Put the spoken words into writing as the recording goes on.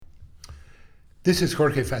This is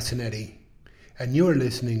Jorge Fascinetti, and you are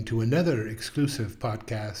listening to another exclusive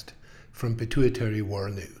podcast from Pituitary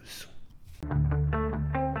World News.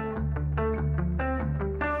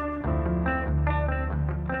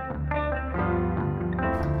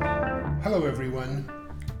 Hello everyone.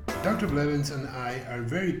 Dr. Blevins and I are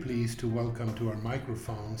very pleased to welcome to our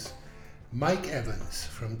microphones Mike Evans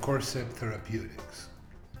from Corcept Therapeutics.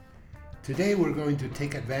 Today we're going to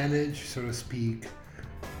take advantage, so to speak,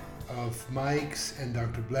 of Mike's and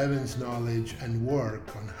Dr. Blevins' knowledge and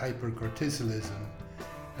work on hypercortisolism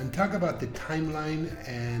and talk about the timeline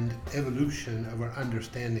and evolution of our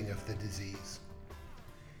understanding of the disease,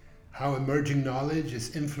 how emerging knowledge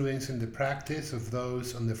is influencing the practice of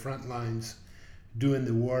those on the front lines doing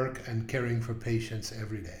the work and caring for patients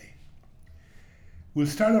every day. We'll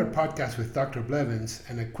start our podcast with Dr. Blevins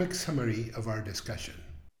and a quick summary of our discussion.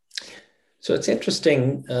 So it's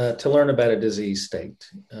interesting to learn about a disease state,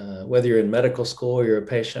 whether you're in medical school, or you're a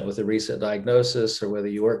patient with a recent diagnosis, or whether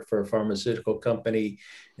you work for a pharmaceutical company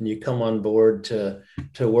and you come on board to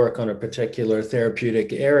work on a particular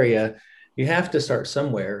therapeutic area, you have to start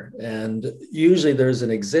somewhere. And usually there's an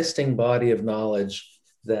existing body of knowledge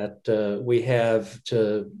that we have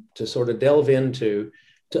to sort of delve into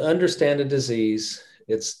to understand a disease,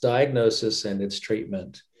 its diagnosis, and its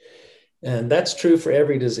treatment. And that's true for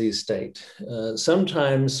every disease state.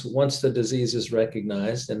 Sometimes once the disease is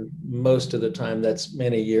recognized, and most of the time that's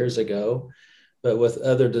many years ago, but with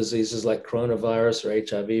other diseases like coronavirus or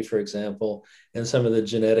HIV, for example, and some of the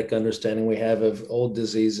genetic understanding we have of old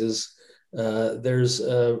diseases, there's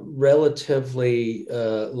a relatively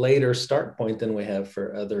later start point than we have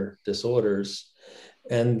for other disorders.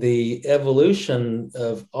 And the evolution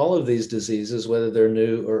of all of these diseases, whether they're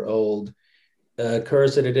new or old,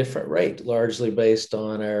 occurs at a different rate, largely based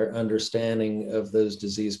on our understanding of those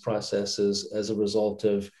disease processes as a result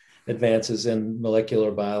of advances in molecular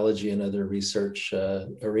biology and other research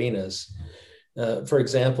arenas. For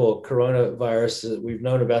example, coronavirus, we've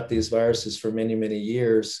known about these viruses for many, many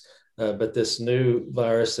years, but this new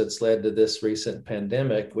virus that's led to this recent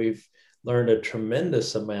pandemic, we've learned a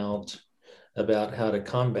tremendous amount about how to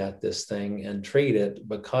combat this thing and treat it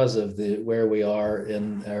because of where we are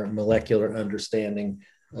in our molecular understanding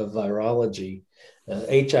of virology.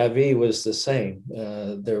 HIV was the same.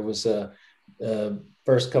 There was a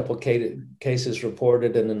first couple cases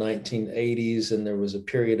reported in the 1980s, and there was a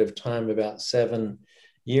period of time, about 7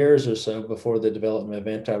 years or so, before the development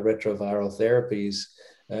of antiretroviral therapies.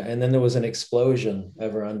 And then there was an explosion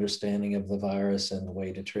of our understanding of the virus and the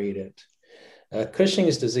way to treat it.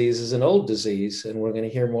 Cushing's disease is an old disease, and we're going to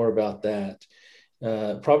hear more about that.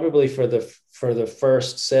 Probably for the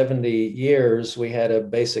first 70 years, we had a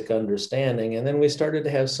basic understanding, and then we started to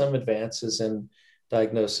have some advances in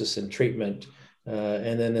diagnosis and treatment.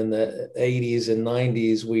 And then in the 80s and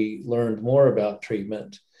 90s, we learned more about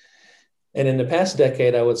treatment. And in the past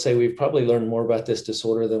decade, I would say we've probably learned more about this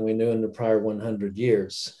disorder than we knew in the prior 100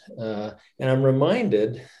 years. And I'm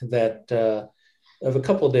reminded that of a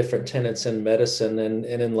couple of different tenets in medicine and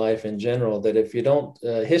in life in general, that if you don't,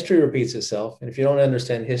 history repeats itself. And if you don't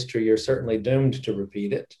understand history, you're certainly doomed to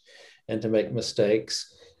repeat it and to make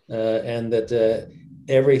mistakes. And that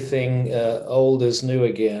everything old is new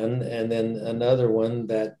again. And then another one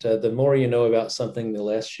that the more you know about something, the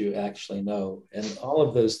less you actually know. And all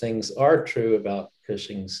of those things are true about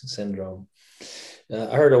Cushing's syndrome.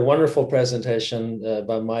 I heard a wonderful presentation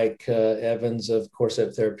by Mike Evans of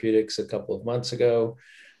Corcept Therapeutics a couple of months ago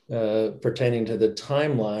pertaining to the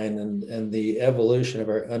timeline and the evolution of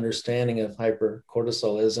our understanding of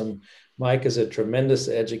hypercortisolism. Mike is a tremendous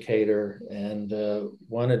educator, and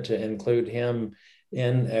wanted to include him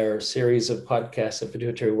in our series of podcasts at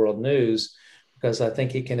Pituitary World News, because I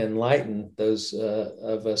think he can enlighten those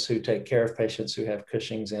of us who take care of patients who have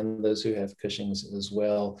Cushing's and those who have Cushing's as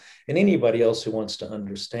well, and anybody else who wants to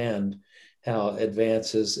understand how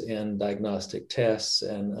advances in diagnostic tests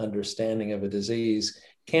and understanding of a disease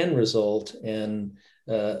can result in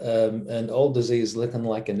an old disease looking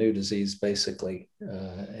like a new disease, basically.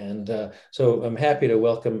 So I'm happy to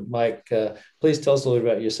welcome Mike. Please tell us a little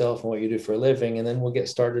bit about yourself and what you do for a living, and then we'll get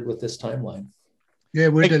started with this timeline. Yeah,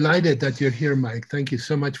 we're delighted that you're here, Mike. Thank you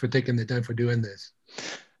so much for taking the time for doing this.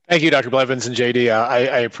 Thank you, Dr. Blevins and JD.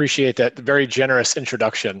 I appreciate that very generous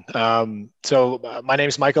introduction. So my name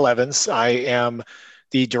is Michael Evans. I am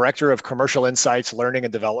the Director of Commercial Insights, Learning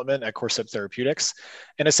and Development at Corcept Therapeutics.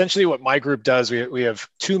 And essentially what my group does, we have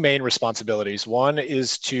two main responsibilities. One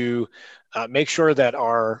is to make sure that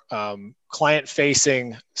our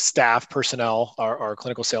client-facing staff, personnel, our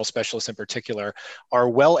clinical sales specialists in particular, are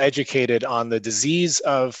well educated on the disease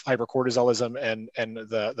of hypercortisolism and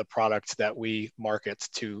the product that we market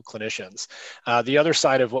to clinicians. The other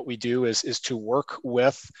side of what we do is to work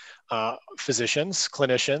with physicians,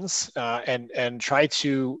 clinicians, and try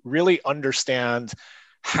to really understand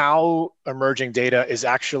how emerging data is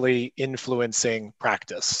actually influencing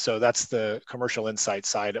practice. So that's the commercial insight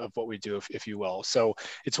side of what we do, if you will. So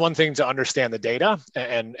it's one thing to understand the data,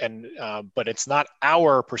 but it's not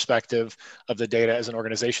our perspective of the data as an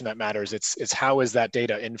organization that matters. It's how is that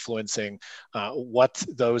data influencing what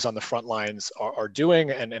those on the front lines are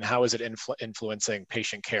doing, and how is it influencing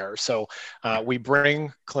patient care. So we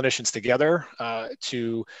bring clinicians together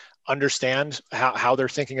to understand how they're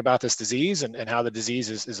thinking about this disease and how the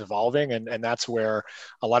disease is evolving. And that's where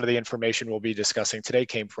a lot of the information we'll be discussing today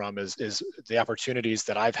came from, is the opportunities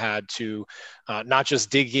that I've had to not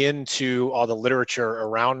just dig into all the literature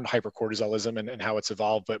around hypercortisolism and how it's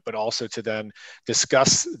evolved, but also to then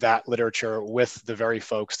discuss that literature with the very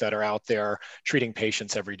folks that are out there treating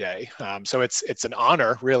patients every day. So it's an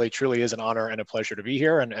honor, really, truly is an honor and a pleasure to be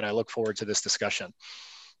here. And I look forward to this discussion.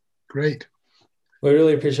 Great. We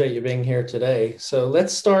really appreciate you being here today. So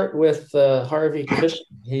let's start with Harvey Cushing.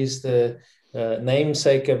 He's the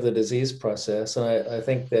namesake of the disease process. And I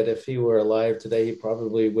think that if he were alive today, he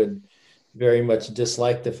probably would very much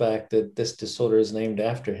dislike the fact that this disorder is named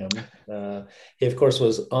after him. He, of course,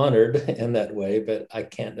 was honored in that way, but I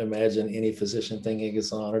can't imagine any physician thinking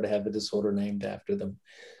it's an honor to have a disorder named after them.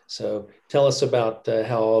 So tell us about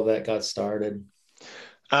how all that got started.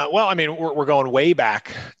 Well, I mean, we're going way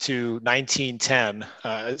back to 1910,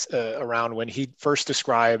 around when he first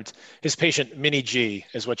described his patient Minnie G,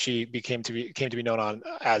 is what she came to be known on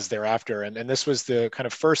as thereafter. And this was the kind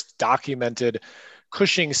of first documented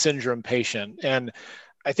Cushing syndrome patient. And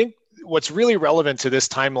I think what's really relevant to this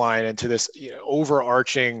timeline and to this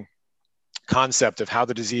overarching concept of how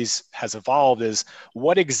the disease has evolved is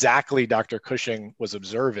what exactly Dr. Cushing was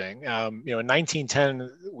observing. In 1910,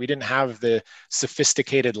 we didn't have the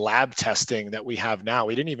sophisticated lab testing that we have now.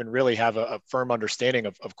 We didn't even really have a firm understanding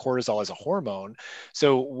of cortisol as a hormone.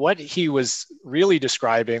 So what he was really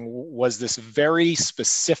describing was this very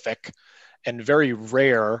specific and very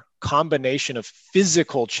rare combination of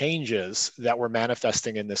physical changes that were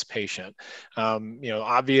manifesting in this patient. The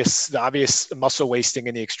obvious muscle wasting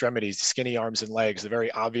in the extremities, the skinny arms and legs, the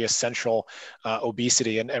very obvious central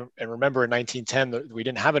obesity. And remember, in 1910, we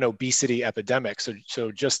didn't have an obesity epidemic.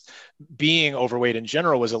 So just being overweight in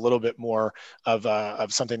general was a little bit more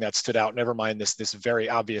of something that stood out. Never mind this very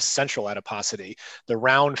obvious central adiposity, the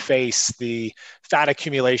round face, the fat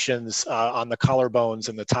accumulations on the collarbones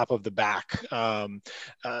and the top of the back,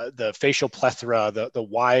 the facial plethora, the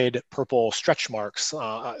wide purple stretch marks,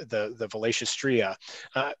 the velaceous stria.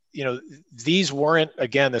 These weren't,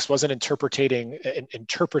 again, this wasn't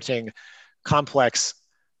interpreting complex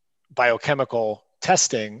biochemical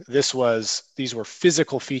testing. These were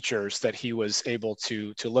physical features that he was able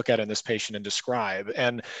to look at in this patient and describe.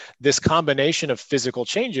 And this combination of physical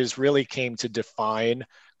changes really came to define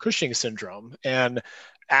Cushing syndrome. And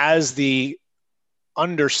as the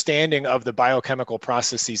understanding of the biochemical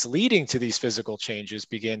processes leading to these physical changes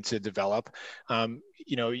begin to develop, what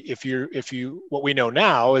we know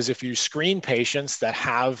now is if you screen patients that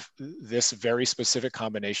have this very specific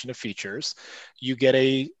combination of features, you get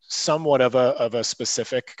a somewhat of a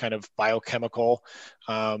specific kind of biochemical,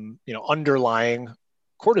 underlying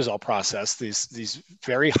cortisol process, these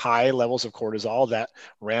very high levels of cortisol that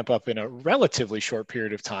ramp up in a relatively short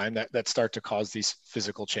period of time that start to cause these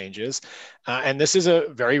physical changes. And this is a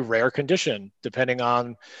very rare condition, depending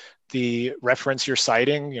on the reference you're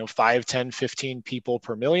citing, 5, 10, 15 people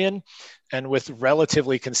per million, and with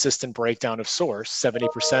relatively consistent breakdown of source,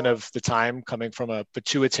 70% of the time coming from a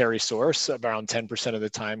pituitary source, around 10% of the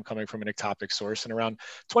time coming from an ectopic source, and around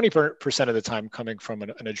 20% of the time coming from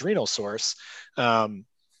an adrenal source.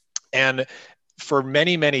 And for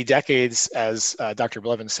many, many decades, as Dr.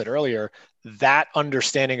 Blevins said earlier, that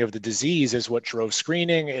understanding of the disease is what drove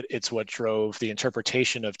screening. It's what drove the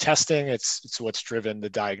interpretation of testing. It's what's driven the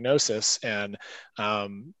diagnosis. And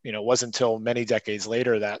it wasn't until many decades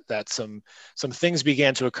later that some things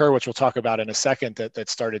began to occur, which we'll talk about in a second, that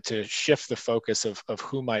started to shift the focus of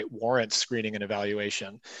who might warrant screening and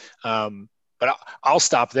evaluation. But I'll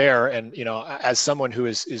stop there. And, as someone who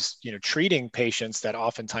is treating patients that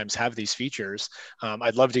oftentimes have these features,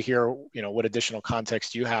 I'd love to hear, what additional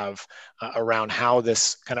context you have around how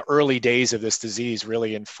this kind of early days of this disease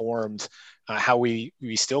really informed how we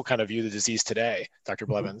still kind of view the disease today, Dr.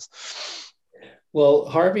 Blevins. Well,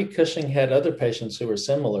 Harvey Cushing had other patients who were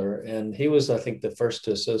similar, and he was, I think, the first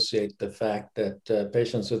to associate the fact that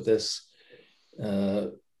patients with this uh,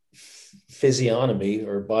 physiognomy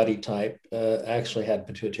or body type actually had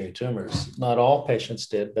pituitary tumors. Not all patients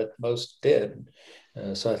did, but most did.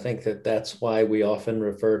 So I think that that's why we often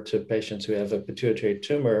refer to patients who have a pituitary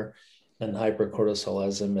tumor and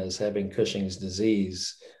hypercortisolism as having Cushing's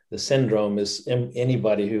disease. The syndrome is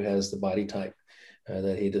anybody who has the body type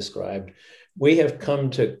that he described. We have come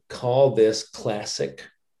to call this classic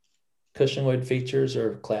Cushingoid features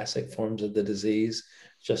or classic forms of the disease,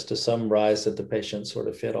 just to summarize that the patient sort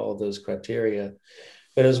of fit all those criteria.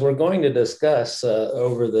 But as we're going to discuss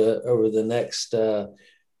over the next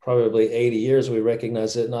probably 80 years, we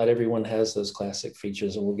recognize that not everyone has those classic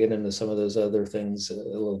features, and we'll get into some of those other things a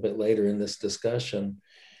little bit later in this discussion.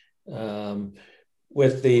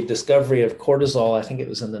 With the discovery of cortisol, I think it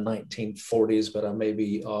was in the 1940s, but I may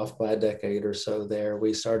be off by a decade or so there,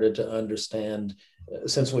 we started to understand,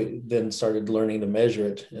 since we then started learning to measure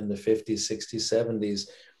it in the 50s, 60s, 70s,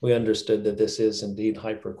 we understood that this is indeed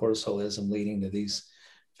hypercortisolism leading to these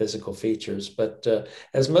physical features. But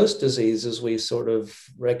as most diseases, we sort of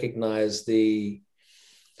recognize the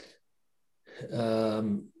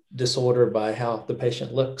disorder by how the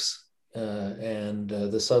patient looks. And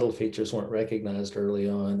the subtle features weren't recognized early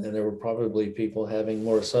on. And there were probably people having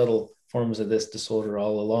more subtle forms of this disorder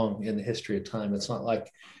all along in the history of time. It's not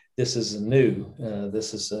like this is new.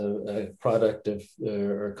 This is a product of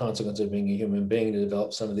or a consequence of being a human being to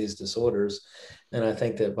develop some of these disorders. And I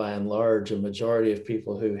think that by and large, a majority of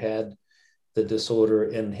people who had the disorder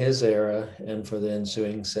in his era and for the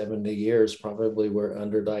ensuing 70 years probably were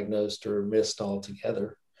underdiagnosed or missed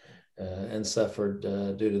altogether. And suffered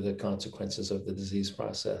due to the consequences of the disease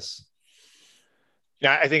process.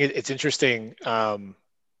 Yeah, I think it's interesting. On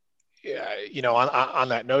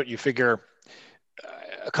that note, you figure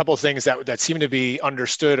a couple of things that seem to be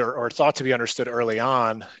understood or thought to be understood early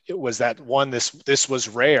on. It was that one, this was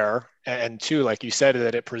rare, and two, like you said,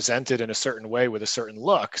 that it presented in a certain way with a certain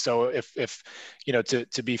look. So if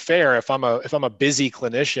to be fair, if I'm a busy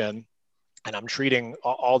clinician and I'm treating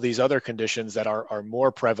all these other conditions that are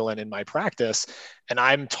more prevalent in my practice, and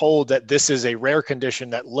I'm told that this is a rare condition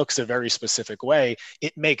that looks a very specific way,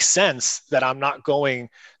 it makes sense that I'm not going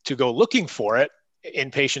to go looking for it in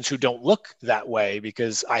patients who don't look that way,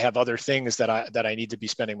 because I have other things that I need to be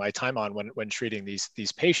spending my time on when treating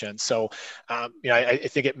these patients. So, I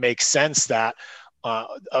think it makes sense that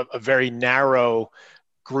a very narrow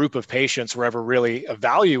group of patients were ever really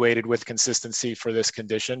evaluated with consistency for this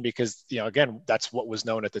condition, because again, that's what was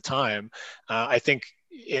known at the time. I think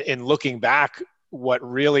in looking back, what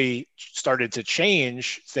really started to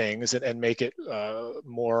change things and make it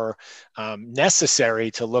more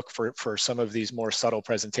necessary to look for some of these more subtle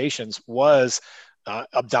presentations was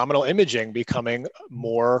abdominal imaging becoming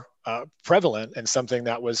more prevalent, and something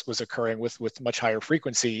that was occurring with much higher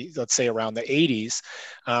frequency, let's say around the 80s,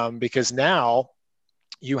 because now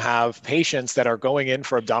you have patients that are going in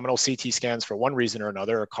for abdominal CT scans for one reason or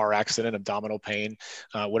another, a car accident, abdominal pain,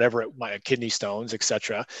 whatever it might, kidney stones, et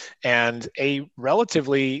cetera. And a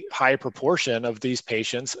relatively high proportion of these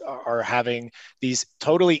patients are having these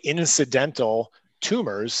totally incidental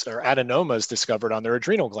tumors or adenomas discovered on their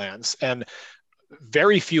adrenal glands. And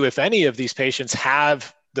very few, if any, of these patients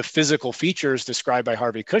have the physical features described by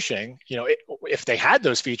Harvey Cushing. If they had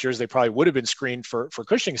those features, they probably would have been screened for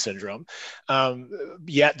Cushing syndrome.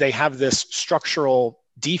 Yet they have this structural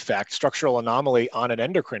defect, structural anomaly on an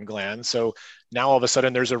endocrine gland. So now all of a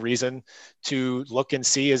sudden there's a reason to look and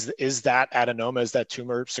see, is that adenoma, is that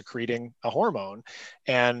tumor secreting a hormone?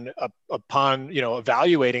 And upon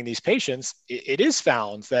evaluating these patients, it is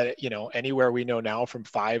found that anywhere we know now from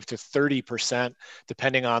 5 to 30%,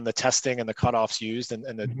 depending on the testing and the cutoffs used and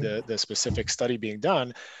the specific study being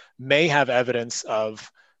done, may have evidence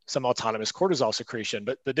of some autonomous cortisol secretion.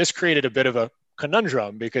 But this created a bit of a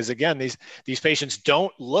conundrum, because again, these patients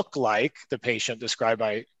don't look like the patient described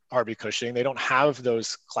by Harvey Cushing. They don't have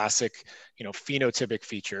those classic, phenotypic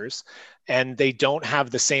features, and they don't have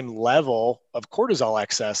the same level of cortisol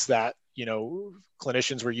excess that,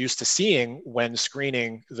 clinicians were used to seeing when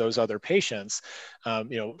screening those other patients.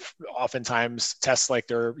 Oftentimes tests like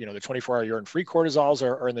their, the 24-hour urine-free cortisols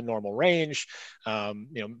are in the normal range.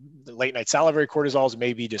 The late night salivary cortisols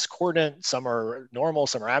may be discordant. Some are normal,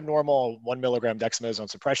 some are abnormal. 1 milligram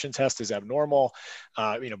dexamethasone suppression test is abnormal,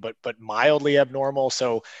 but mildly abnormal.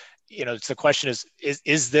 So, it's the question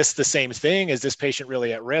is this the same thing? Is this patient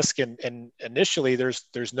really at risk? And initially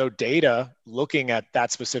there's no data looking at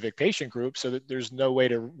that specific patient group, so that there's no way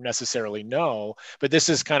to necessarily know. But this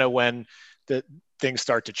is kind of when things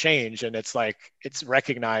start to change, and it's like it's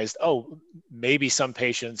recognized, oh, maybe some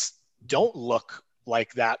patients don't look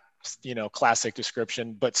like that, classic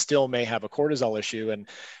description, but still may have a cortisol issue. And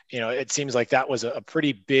it seems like that was a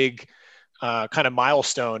pretty big kind of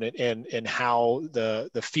milestone in how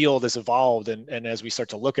the field has evolved. And as we start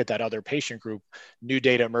to look at that other patient group, new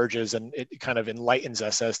data emerges, and it kind of enlightens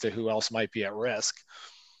us as to who else might be at risk.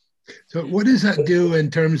 So what does that do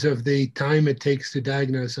in terms of the time it takes to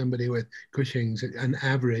diagnose somebody with Cushing's, an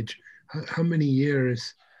average? How many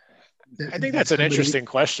years? I think that's an interesting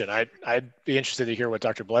question. I'd be interested to hear what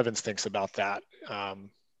Dr. Blevins thinks about that.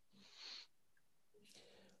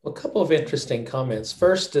 A couple of interesting comments.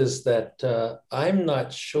 First is that I'm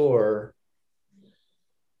not sure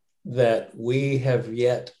that we have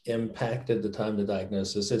yet impacted the time to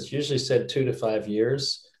diagnosis. It's usually said 2 to 5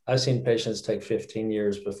 years. I've seen patients take 15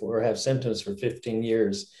 years before, or have symptoms for 15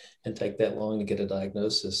 years and take that long to get a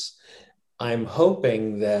diagnosis. I'm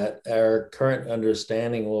hoping that our current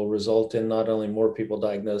understanding will result in not only more people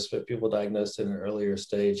diagnosed, but people diagnosed in an earlier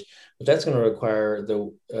stage. But that's going to require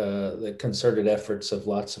the concerted efforts of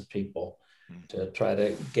lots of people to try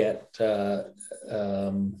to get the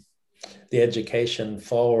education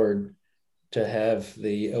forward, to have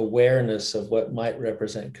the awareness of what might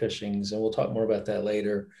represent Cushing's. And we'll talk more about that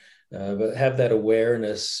later. But have that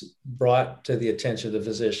awareness brought to the attention of the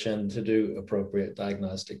physician to do appropriate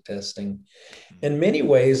diagnostic testing. In many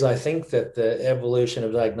ways, I think that the evolution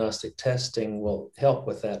of diagnostic testing will help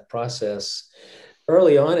with that process.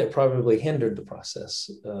 Early on, it probably hindered the process.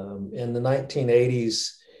 In the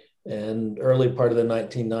 1980s and early part of the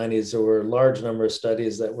 1990s, there were a large number of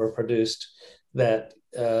studies that were produced that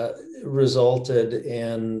resulted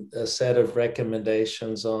in a set of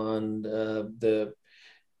recommendations on the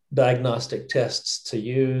diagnostic tests to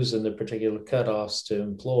use and the particular cutoffs to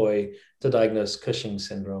employ to diagnose Cushing's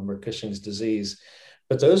syndrome or Cushing's disease.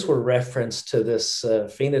 But those were referenced to this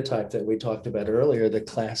phenotype that we talked about earlier, the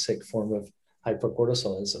classic form of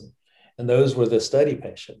hypercortisolism. And those were the study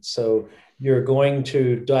patients. So you're going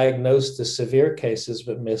to diagnose the severe cases,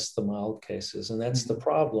 but miss the mild cases. And that's the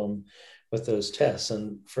problem with those tests.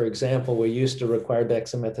 And for example, we used to require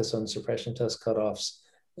dexamethasone suppression test cutoffs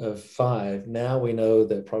of 5. Now we know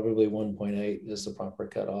that probably 1.8 is the proper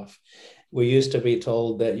cutoff. We used to be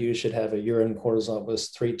told that you should have a urine cortisol that was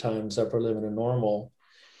 3 times upper limit of normal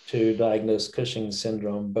to diagnose Cushing's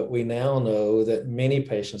syndrome. But we now know that many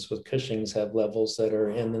patients with Cushing's have levels that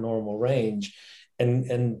are in the normal range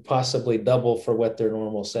and possibly double for what their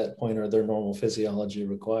normal set point or their normal physiology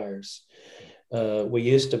requires. We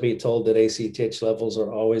used to be told that ACTH levels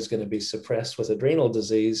are always going to be suppressed with adrenal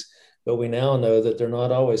disease, but we now know that they're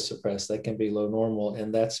not always suppressed. They can be low normal,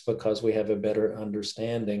 and that's because we have a better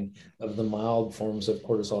understanding of the mild forms of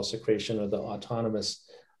cortisol secretion or the autonomous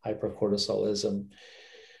hypercortisolism.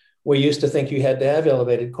 We used to think you had to have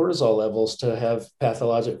elevated cortisol levels to have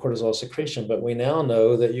pathologic cortisol secretion, but we now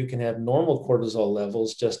know that you can have normal cortisol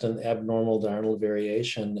levels, just an abnormal diurnal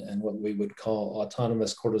variation and what we would call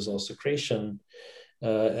autonomous cortisol secretion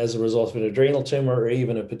as a result of an adrenal tumor or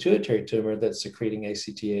even a pituitary tumor that's secreting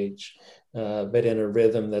ACTH, but in a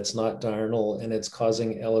rhythm that's not diurnal, and it's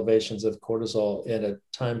causing elevations of cortisol at a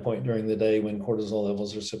time point during the day when cortisol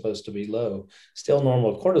levels are supposed to be low. Still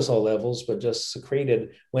normal cortisol levels, but just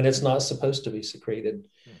secreted when it's not supposed to be secreted,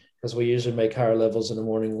 because we usually make higher levels in the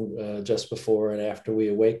morning just before and after we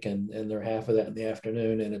awaken, and they're half of that in the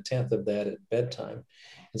afternoon and a tenth of that at bedtime.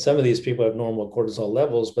 And some of these people have normal cortisol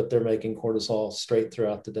levels, but they're making cortisol straight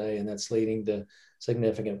throughout the day, and that's leading to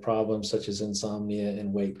significant problems such as insomnia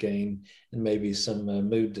and weight gain, and maybe some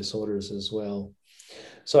mood disorders as well.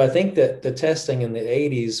 So I think that the testing in the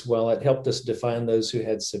 80s, while it helped us define those who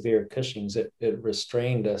had severe Cushing's, it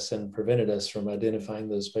restrained us and prevented us from identifying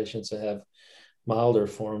those patients that have milder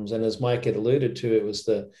forms. And as Mike had alluded to, it was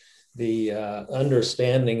the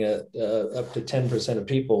understanding up to 10% of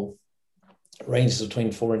people, ranges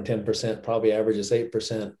between 4 and 10%, probably averages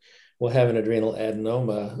 8%, will have an adrenal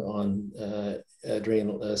adenoma on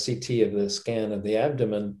adrenal CT of the scan of the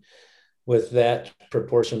abdomen, with that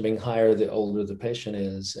proportion being higher the older the patient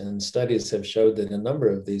is. And studies have showed that a number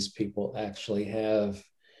of these people actually have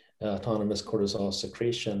autonomous cortisol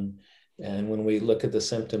secretion. And when we look at the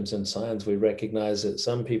symptoms and signs, we recognize that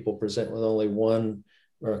some people present with only one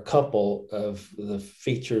or a couple of the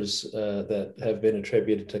features that have been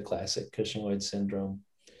attributed to classic Cushingoid syndrome.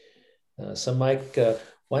 So Mike,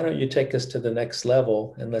 why don't you take us to the next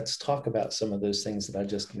level and let's talk about some of those things that I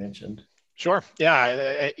just mentioned. Sure.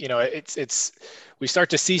 Yeah. It's we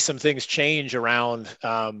start to see some things change around,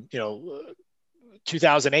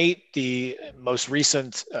 2008, the most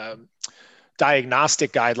recent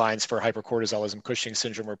diagnostic guidelines for hypercortisolism, Cushing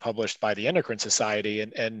syndrome, were published by the Endocrine Society,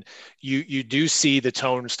 and you do see the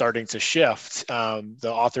tone starting to shift.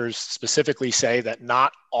 The authors specifically say that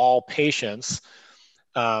not all patients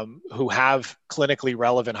who have clinically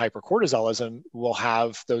relevant hypercortisolism will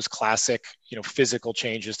have those classic, physical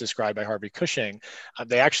changes described by Harvey Cushing.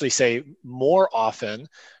 They actually say more often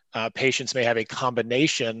patients may have a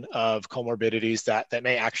combination of comorbidities that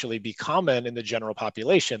may actually be common in the general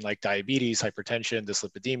population, like diabetes, hypertension,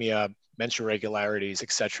 dyslipidemia, menstrual irregularities,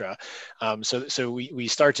 et cetera. So we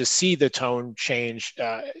start to see the tone change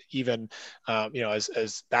even,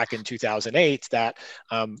 as back in 2008, that,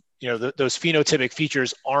 those phenotypic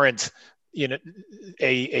features aren't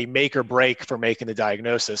a make or break for making the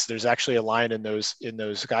diagnosis. There's actually a line in those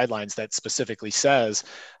guidelines that specifically says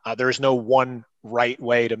there is no one right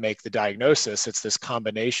way to make the diagnosis. It's this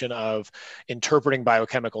combination of interpreting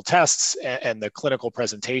biochemical tests and the clinical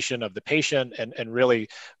presentation of the patient, and really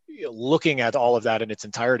looking at all of that in its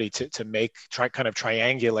entirety to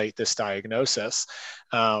triangulate this diagnosis.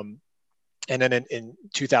 And then in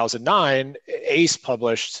 2009, ACE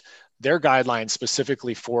published their guidelines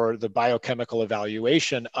specifically for the biochemical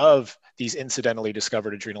evaluation of these incidentally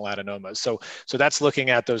discovered adrenal adenomas. So that's looking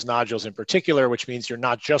at those nodules in particular, which means you're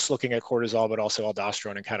not just looking at cortisol, but also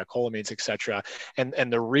aldosterone and catecholamines, et cetera.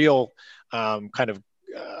 And the real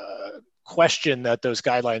question that those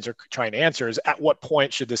guidelines are trying to answer is, at what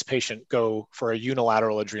point should this patient go for a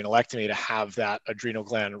unilateral adrenalectomy to have that adrenal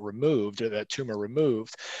gland removed, or that tumor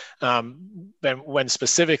removed? And when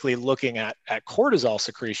specifically looking at cortisol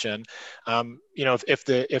secretion, if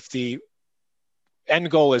the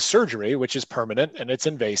end goal is surgery, which is permanent and it's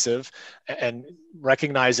invasive, and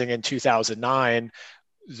recognizing in 2009,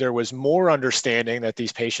 there was more understanding that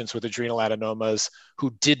these patients with adrenal adenomas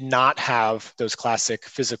who did not have those classic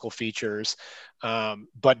physical features,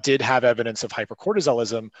 but did have evidence of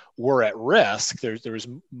hypercortisolism, were at risk. There was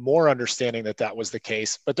more understanding that was the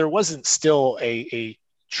case, but there wasn't still a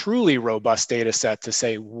truly robust data set to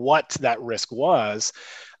say what that risk was.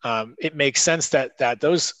 It makes sense that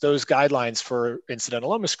those guidelines for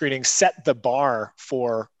incidentaloma screening set the bar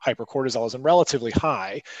for hypercortisolism relatively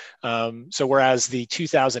high. So whereas the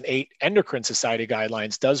 2008 Endocrine Society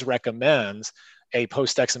guidelines does recommend a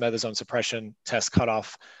post-dexamethasone suppression test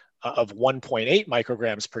cutoff of 1.8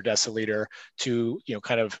 micrograms per deciliter to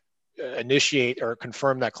initiate or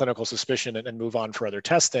confirm that clinical suspicion and move on for other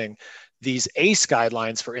testing, these ACE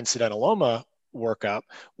guidelines for incidentaloma workup,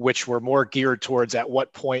 which were more geared towards at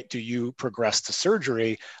what point do you progress to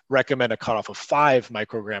surgery, recommend a cutoff of 5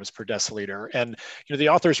 micrograms per deciliter. And the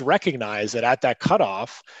authors recognize that at that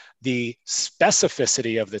cutoff, the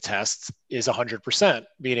specificity of the test is 100%,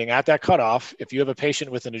 meaning at that cutoff, if you have a patient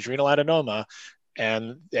with an adrenal adenoma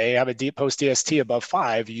and they have a deep post-DST above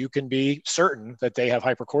 5, you can be certain that they have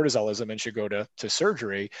hypercortisolism and should go to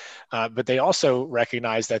surgery. But they also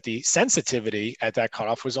recognize that the sensitivity at that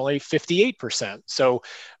cutoff was only 58%. So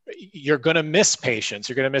you're going to miss patients.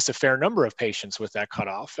 You're going to miss a fair number of patients with that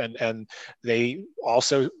cutoff. And they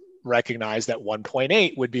also recognize that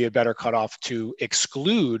 1.8 would be a better cutoff to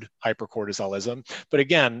exclude hypercortisolism. But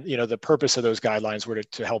again, the purpose of those guidelines were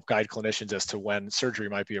to help guide clinicians as to when surgery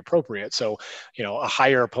might be appropriate. So, a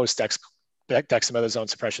higher post-dexamethasone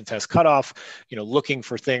suppression test cutoff, looking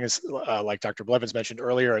for things like Dr. Blevins mentioned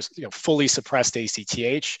earlier, as fully suppressed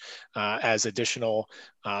ACTH as additional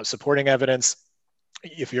supporting evidence.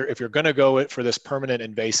 If you're going to go for this permanent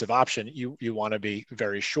invasive option, you want to be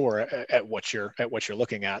very sure at what you're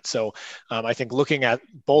looking at. So I think looking at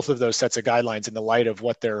both of those sets of guidelines in the light of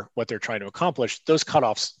what they're trying to accomplish, those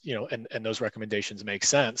cutoffs, and those recommendations make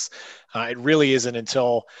sense. It really isn't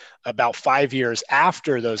until about 5 years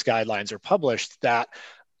after those guidelines are published that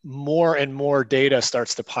more and more data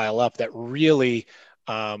starts to pile up that really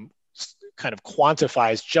kind of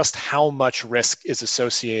quantifies just how much risk is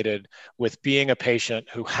associated with being a patient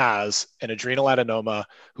who has an adrenal adenoma,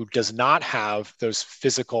 who does not have those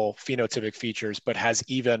physical phenotypic features, but has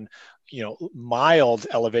even mild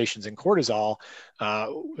elevations in cortisol.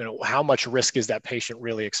 How much risk is that patient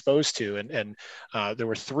really exposed to? And there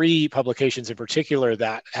were 3 publications in particular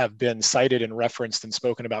that have been cited and referenced and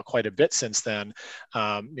spoken about quite a bit since then.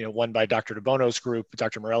 One by Dr. DeBono's group,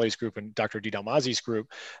 Dr. Morelli's group, and Dr. Di-Dalmazi's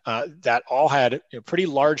group that all had pretty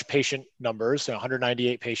large patient numbers,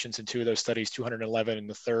 198 patients in 2 of those studies, 211 in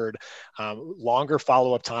the third, longer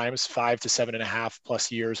follow-up times, 5 to 7.5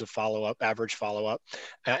 plus years of follow-up, average follow-up.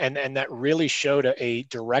 And that really showed a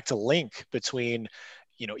direct link between,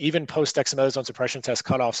 even post-dexamethasone suppression test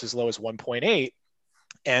cutoffs as low as 1.8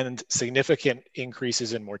 and significant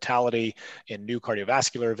increases in mortality, in new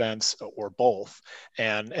cardiovascular events, or both.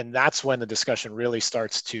 And that's when the discussion really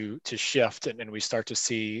starts to shift, and we start to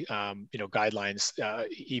see guidelines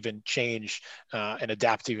even change and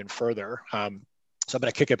adapt even further. So I'm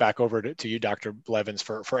going to kick it back over to you, Dr. Blevins,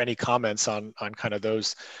 for any comments on kind of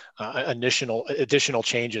those additional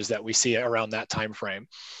changes that we see around that time frame.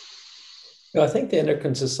 I think the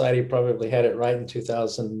Endocrine Society probably had it right in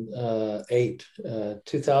 2008.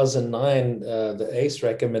 2009, the ACE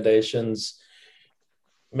recommendations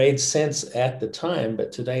made sense at the time,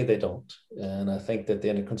 but today they don't. And I think that the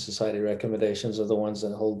Endocrine Society recommendations are the ones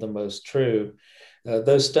that hold the most true.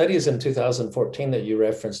 Those studies in 2014 that you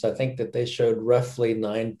referenced, I think that they showed roughly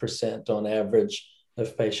 9% on average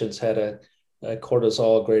of patients had a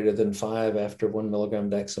cortisol greater than 5 after 1 milligram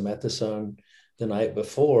dexamethasone the night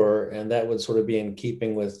before, and that would sort of be in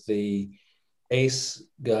keeping with the ACE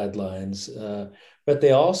guidelines. But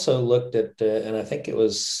they also looked at, and I think it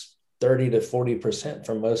was 30 to 40%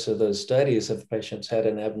 from most of those studies of patients had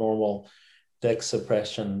an abnormal dex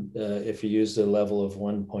suppression if you used a level of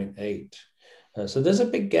 1.8. So there's a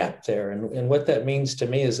big gap there. And what that means to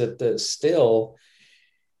me is that still,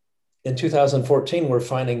 in 2014, we're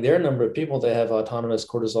finding there are a number of people that have autonomous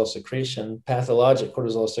cortisol secretion, pathologic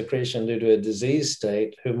cortisol secretion due to a disease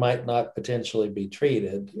state who might not potentially be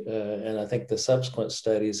treated. And I think the subsequent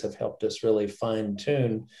studies have helped us really fine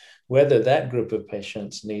tune whether that group of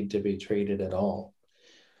patients need to be treated at all.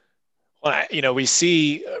 Well, we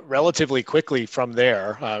see relatively quickly from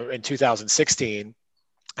there in 2016,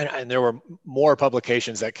 and there were more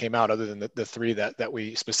publications that came out other than the three that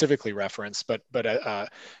we specifically referenced. But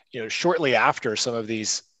shortly after some of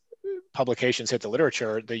these publications hit the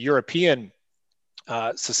literature, the European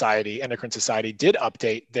Endocrine Society did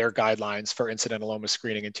update their guidelines for incidentaloma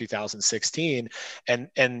screening in 2016, and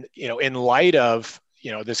in light of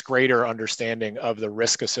this greater understanding of the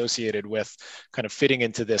risk associated with kind of fitting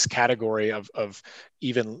into this category of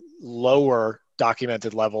even lower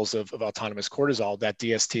documented levels of autonomous cortisol, that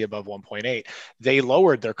DST above 1.8, they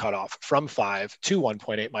lowered their cutoff from 5 to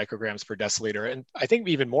 1.8 micrograms per deciliter. And I think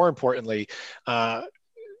even more importantly,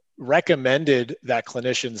 recommended that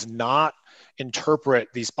clinicians not interpret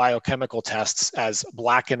these biochemical tests as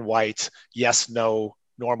black and white, yes, no,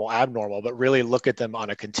 normal, abnormal, but really look at them on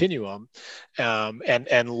a continuum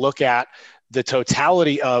and look at the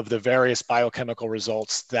totality of the various biochemical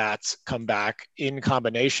results that come back in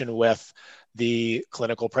combination with the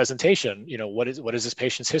clinical presentation. What is this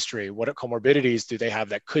patient's history? What comorbidities do they have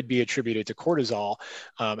that could be attributed to cortisol?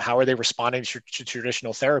 How are they responding to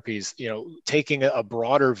traditional therapies? Taking a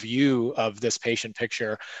broader view of this patient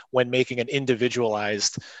picture when making an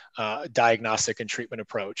individualized diagnostic and treatment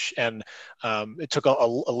approach. And it took a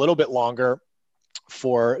little bit longer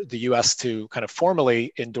for the US to kind of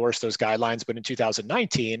formally endorse those guidelines. But in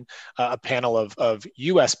 2019, a panel of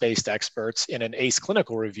US-based experts in an ACE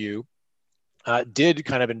clinical review did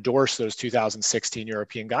kind of endorse those 2016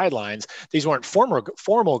 European guidelines. These weren't formal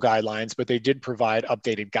guidelines, but they did provide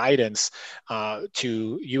updated guidance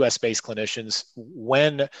to US-based clinicians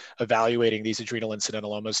when evaluating these adrenal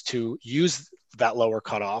incidentalomas to use that lower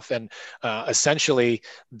cutoff. And essentially,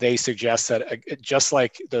 they suggest that just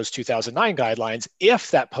like those 2009 guidelines,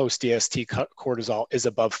 if that post-DST cortisol is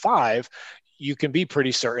above 5, you can be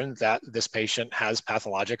pretty certain that this patient has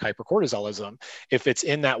pathologic hypercortisolism. If it's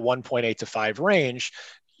in that 1.8 to 5 range,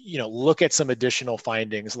 look at some additional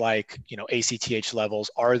findings like, ACTH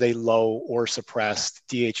levels, are they low or suppressed?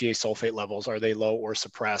 DHEA sulfate levels, are they low or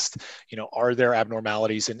suppressed? Are there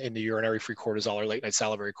abnormalities in the urinary free cortisol or late night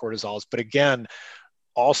salivary cortisols? But again,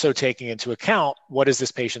 also taking into account, what is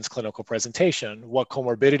this patient's clinical presentation? What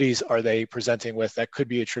comorbidities are they presenting with that could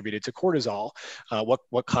be attributed to cortisol?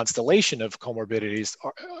 What constellation of comorbidities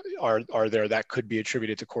are there that could be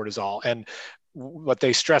attributed to cortisol? And what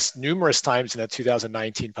they stressed numerous times in that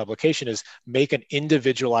 2019 publication is make an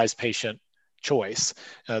individualized patient choice.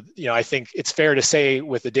 I think it's fair to say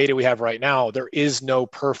with the data we have right now, there is no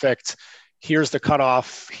perfect, here's the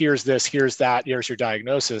cutoff, here's this, here's that, here's your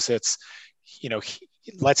diagnosis. It's,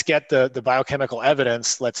 let's get the biochemical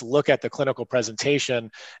evidence. Let's look at the clinical presentation.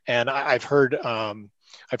 And I've heard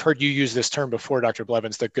you use this term before, Dr.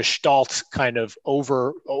 Blevins, the gestalt kind of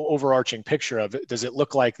overarching picture of it. Does it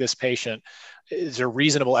look like this patient? Is there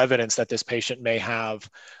reasonable evidence that this patient may have,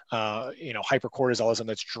 hypercortisolism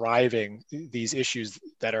that's driving these issues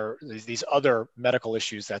that are these other medical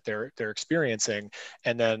issues that they're experiencing,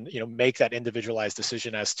 and then make that individualized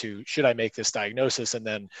decision as to should I make this diagnosis, and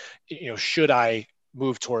then should I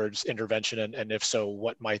move towards intervention, and if so,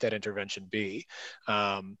 what might that intervention be?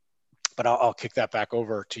 but I'll kick that back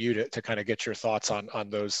over to you to kind of get your thoughts on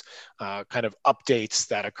those kind of updates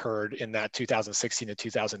that occurred in that 2016 to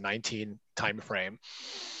 2019 timeframe.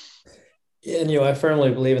 And, I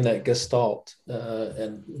firmly believe in that gestalt.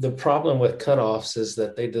 And the problem with cutoffs is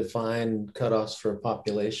that they define cutoffs for a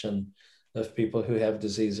population of people who have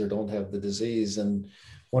disease or don't have the disease. And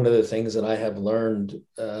one of the things that I have learned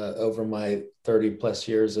over my 30 plus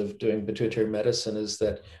years of doing pituitary medicine is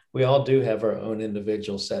that we all do have our own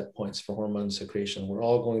individual set points for hormone secretion. We're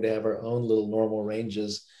all going to have our own little normal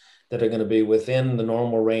ranges that are going to be within the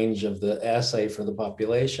normal range of the assay for the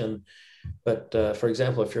population. But for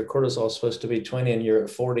example, if your cortisol is supposed to be 20 and you're at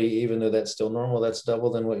 40, even though that's still normal, that's double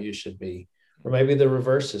than what you should be. Or maybe the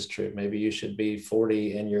reverse is true. Maybe you should be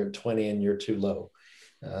 40 and you're at 20 and you're too low.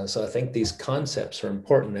 So I think these concepts are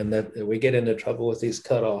important, and that we get into trouble with these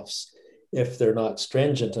cutoffs if they're not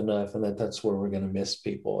stringent enough, and that's where we're going to miss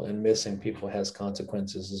people, and missing people has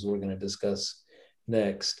consequences, as we're going to discuss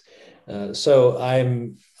next. So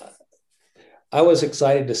I was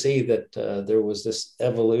excited to see that there was this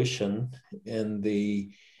evolution in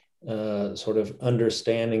the sort of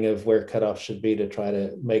understanding of where cutoffs should be to try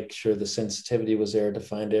to make sure the sensitivity was there to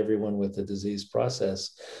find everyone with the disease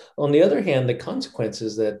process. On the other hand, the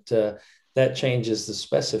consequences that changes the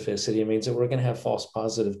specificity. It means that we're going to have false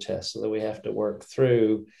positive tests, so that we have to work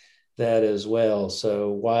through that as well.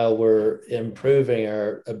 So while we're improving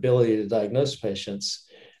our ability to diagnose patients,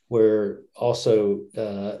 we're also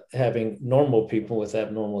having normal people with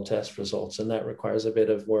abnormal test results, and that requires a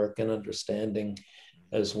bit of work and understanding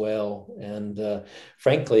as well. And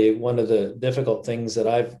frankly, one of the difficult things that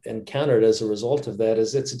I've encountered as a result of that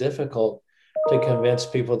is it's difficult to convince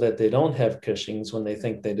people that they don't have Cushing's when they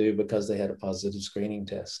think they do because they had a positive screening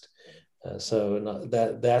test. So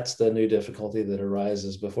that's the new difficulty that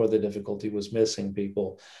arises. Before, the difficulty was missing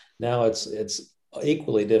people. Now it's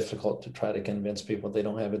equally difficult to try to convince people they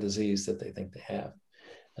don't have a disease that they think they have.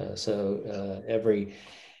 So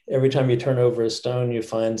every time you turn over a stone, you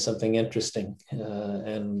find something interesting,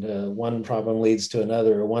 and one problem leads to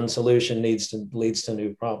another, or one solution leads to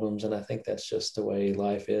new problems. And I think that's just the way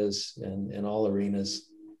life is in all arenas.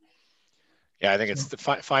 Yeah, I think it's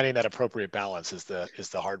finding that appropriate balance is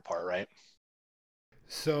the hard part, right?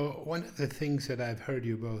 So one of the things that I've heard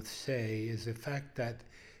you both say is the fact that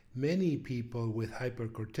many people with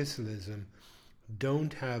hypercortisolism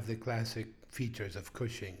don't have the classic features of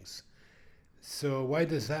Cushing's. So why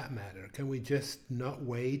does that matter? Can we just not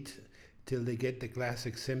wait till they get the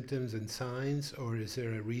classic symptoms and signs, or is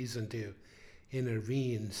there a reason to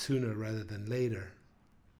intervene sooner rather than later?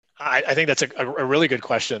 I think that's a really good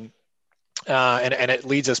question. And it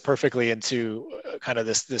leads us perfectly into kind of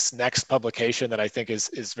this next publication that I think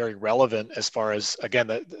is very relevant as far as, again,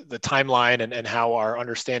 the timeline and how our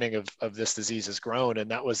understanding of this disease has grown. And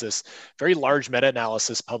that was this very large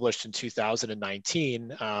meta-analysis published in 2019,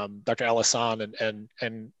 Dr. Alisson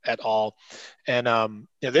and et al. And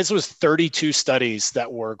this was 32 studies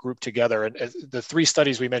that were grouped together. And the 3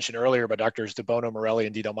 studies we mentioned earlier by Drs. De Bono, Morelli,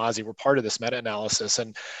 and Di Dalmasi were part of this meta-analysis.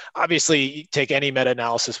 And obviously, you take any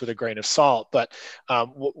meta-analysis with a grain of salt. But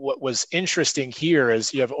what was interesting here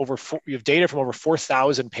is you have data from over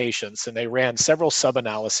 4,000 patients, and they ran several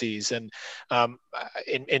sub-analyses. And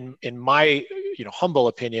in my humble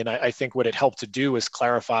opinion, I think what it helped to do is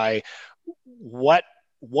clarify what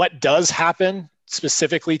does happen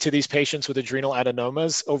specifically to these patients with adrenal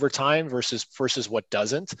adenomas over time versus what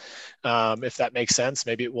doesn't, if that makes sense.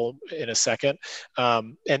 Maybe it will in a second.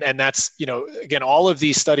 And that's, again, all of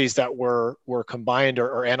these studies that were combined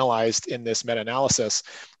or analyzed in this meta-analysis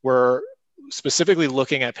were specifically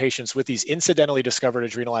looking at patients with these incidentally discovered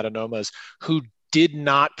adrenal adenomas who did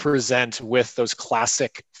not present with those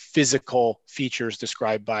classic physical features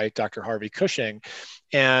described by Dr. Harvey Cushing.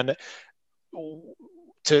 And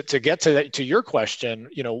to get to your question,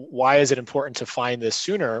 why is it important to find this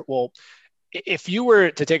sooner? Well, if you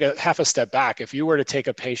were to take half a step back, if you were to take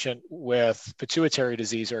a patient with pituitary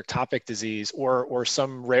disease or ectopic disease or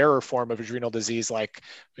some rarer form of adrenal disease like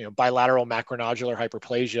bilateral macronodular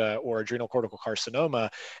hyperplasia or adrenal cortical carcinoma,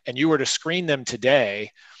 and you were to screen them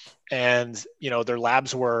today, and their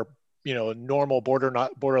labs were normal,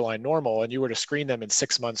 borderline normal, and you were to screen them in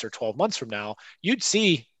 6 months or 12 months from now, you'd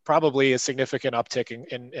see probably a significant uptick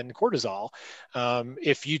in cortisol.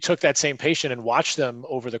 If you took that same patient and watched them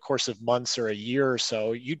over the course of months or a year or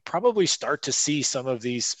so, you'd probably start to see some of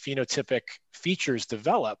these phenotypic features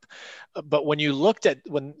develop. But when you looked at,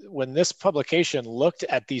 when this publication looked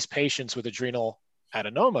at these patients with adrenal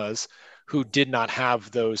adenomas who did not have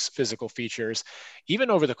those physical features, even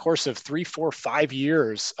over the course of 3, 4, 5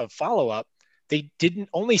 years of follow-up,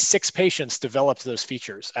 only 6 patients developed those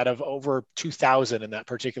features out of over 2,000 in that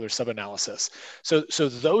particular sub-analysis. So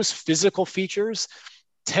those physical features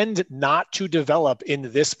tend not to develop in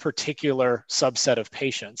this particular subset of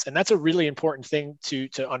patients. And that's a really important thing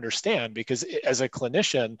to understand, because as a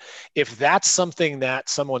clinician, if that's something that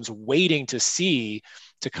someone's waiting to see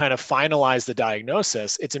to kind of finalize the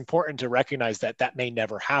diagnosis, it's important to recognize that that may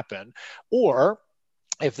never happen. Or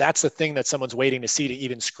if that's the thing that someone's waiting to see to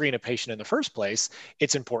even screen a patient in the first place,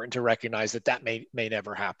 it's important to recognize that that may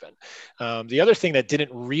never happen. The other thing that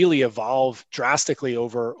didn't really evolve drastically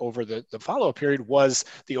over the follow-up period was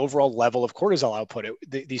the overall level of cortisol output.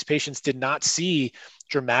 These patients did not see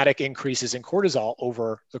dramatic increases in cortisol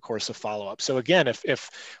over the course of follow-up. So again,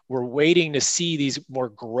 if we're waiting to see these more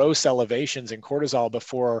gross elevations in cortisol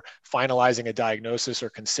before finalizing a diagnosis or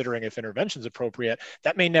considering if intervention is appropriate,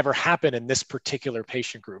 that may never happen in this particular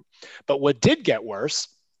patient group. But what did get worse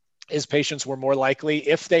is patients were more likely,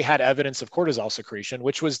 if they had evidence of cortisol secretion,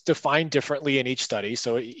 which was defined differently in each study.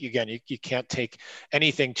 So again, you can't take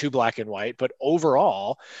anything too black and white, but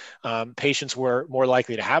overall, patients were more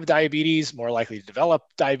likely to have diabetes, more likely to develop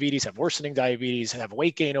diabetes, have worsening diabetes, have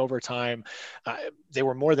weight gain over time. They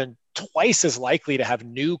were more than twice as likely to have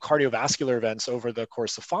new cardiovascular events over the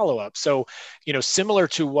course of follow-up. So, similar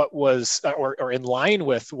to what was, or in line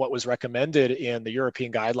with what was recommended in the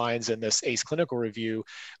European guidelines in this ACE clinical review,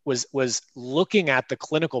 was looking at the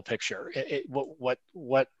clinical picture. What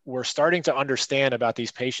we're starting to understand about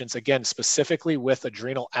these patients, again, specifically with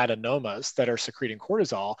adrenal adenomas that are secreting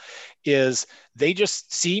cortisol, is they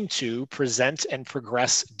just seem to present and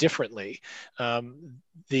progress differently.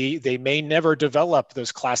 They may never develop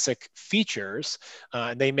those classic features,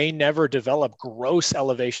 and they may never develop gross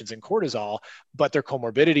elevations in cortisol, but their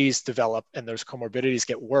comorbidities develop, and those comorbidities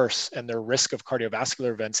get worse, and their risk of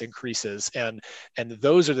cardiovascular events increases. And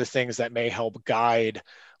those are the things that may help guide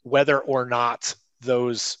whether or not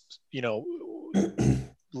those,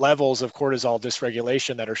 levels of cortisol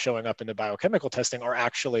dysregulation that are showing up in the biochemical testing are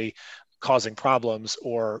actually causing problems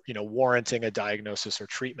or warranting a diagnosis or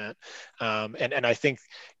treatment. And I think,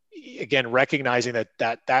 again, recognizing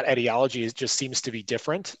that etiology just seems to be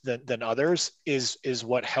different than others is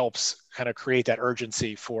what helps kind of create that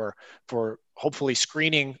urgency for hopefully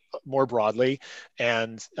screening more broadly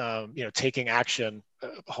and taking action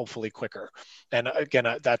hopefully quicker. And again,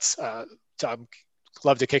 I'm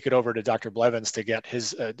love to kick it over to Dr. Blevins to get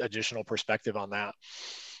his additional perspective on that.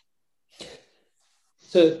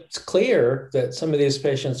 So it's clear that some of these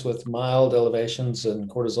patients with mild elevations in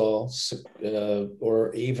cortisol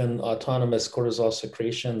or even autonomous cortisol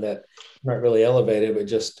secretion that aren't really elevated, but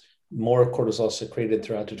just more cortisol secreted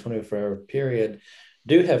throughout the 24-hour period,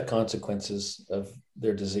 do have consequences of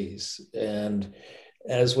their disease. And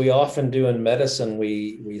as we often do in medicine,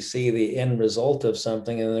 we see the end result of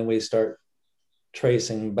something and then we start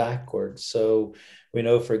tracing backwards. So we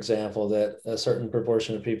know, for example, that a certain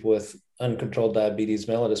proportion of people with uncontrolled diabetes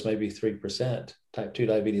mellitus, maybe 3%, type 2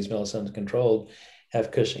 diabetes mellitus uncontrolled,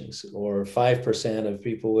 have Cushing's, or 5% of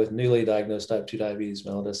people with newly diagnosed type 2 diabetes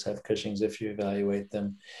mellitus have Cushing's if you evaluate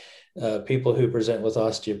them. People who present with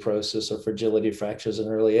osteoporosis or fragility fractures in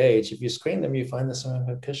early age, if you screen them, you find that some of them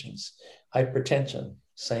have Cushing's. Hypertension,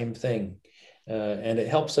 same thing. And it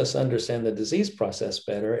helps us understand the disease process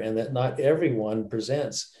better, and that not everyone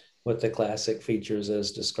presents with the classic features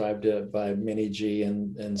as described by Minnie G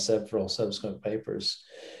and several subsequent papers.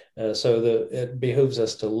 So it behooves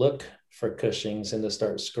us to look for Cushing's and to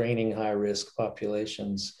start screening high-risk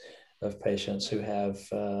populations of patients who have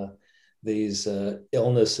these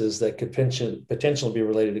illnesses that could potentially be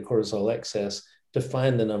related to cortisol excess, to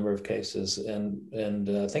find the number of cases. And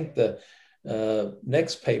I think the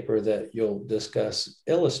next paper that you'll discuss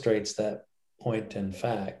illustrates that point in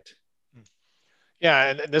fact. Yeah,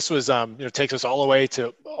 and this was, takes us all the way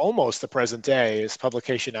to almost the present day. Is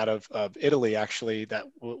publication out of Italy, actually, that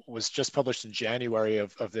was just published in January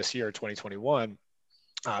of this year, 2021,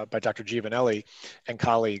 by Dr. Giovanelli and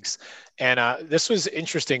colleagues. And this was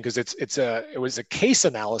interesting because it was a case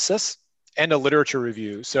analysis and a literature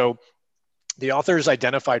review. So the authors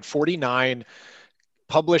identified 49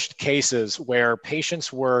 published cases where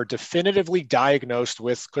patients were definitively diagnosed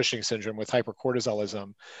with Cushing syndrome, with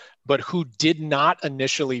hypercortisolism, but who did not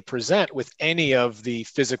initially present with any of the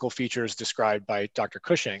physical features described by Dr.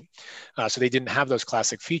 Cushing. So they didn't have those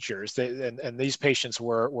classic features. And these patients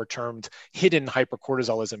were termed hidden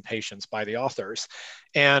hypercortisolism patients by the authors.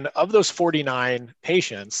 And of those 49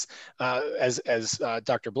 patients, as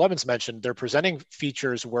Dr. Blevins mentioned, their presenting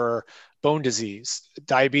features were bone disease,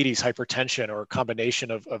 diabetes, hypertension, or a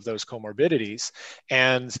combination of those comorbidities.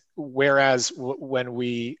 And whereas when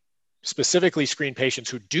we specifically screen patients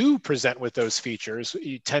who do present with those features,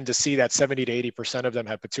 you tend to see that 70 to 80% of them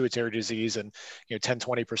have pituitary disease, and 10,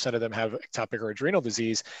 20% of them have ectopic or adrenal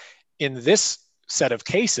disease. In this set of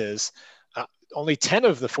cases, only 10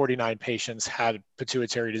 of the 49 patients had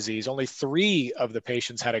pituitary disease. Only 3 of the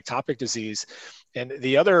patients had ectopic disease. And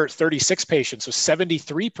the other 36 patients, so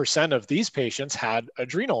 73% of these patients had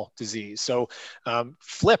adrenal disease. So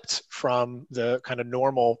flipped from the kind of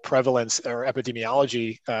normal prevalence or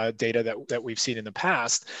epidemiology data that we've seen in the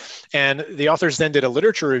past. And the authors then did a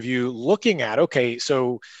literature review looking at, okay,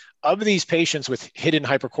 so of these patients with hidden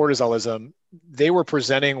hypercortisolism, they were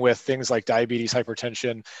presenting with things like diabetes,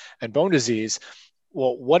 hypertension, and bone disease.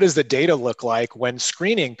 Well, what does the data look like when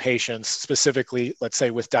screening patients, specifically, let's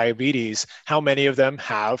say with diabetes? How many of them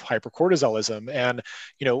have hypercortisolism? And,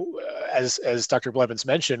 as Dr. Blevins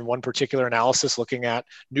mentioned, one particular analysis looking at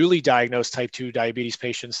newly diagnosed type 2 diabetes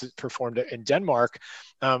patients performed in Denmark,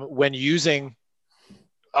 when using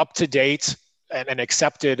up-to-date and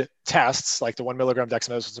accepted tests like the 1 milligram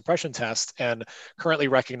dexamethasone suppression test and currently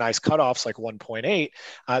recognized cutoffs like 1.8,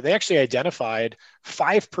 they actually identified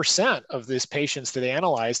 5% of these patients that they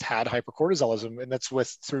analyzed had hypercortisolism, and that's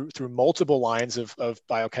through multiple lines of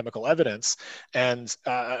biochemical evidence. And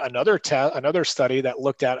another study that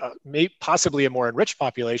looked at possibly a more enriched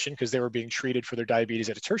population, because they were being treated for their diabetes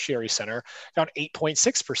at a tertiary center, found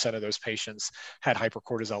 8.6% of those patients had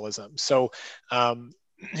hypercortisolism. So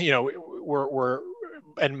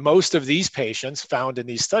and most of these patients found in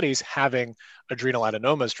these studies having adrenal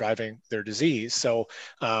adenomas driving their disease. So,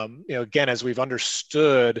 again, as we've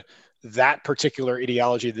understood that particular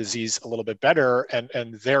etiology of the disease a little bit better,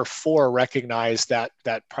 and therefore recognize that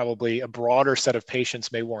probably a broader set of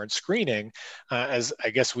patients may warrant screening, as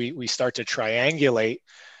I guess we start to triangulate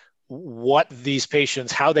what these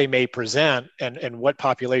patients, how they may present, and what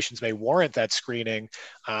populations may warrant that screening.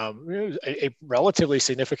 A relatively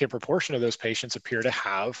significant proportion of those patients appear to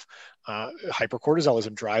have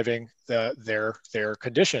hypercortisolism driving their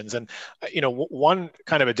conditions. And one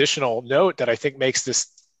kind of additional note that I think makes this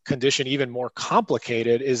condition even more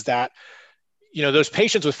complicated is that those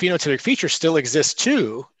patients with phenotypic features still exist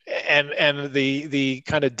too. And the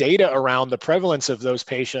kind of data around the prevalence of those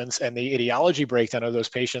patients and the etiology breakdown of those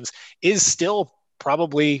patients is still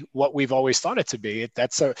probably what we've always thought it to be.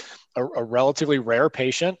 That's a relatively rare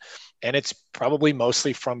patient, and it's probably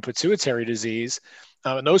mostly from pituitary disease.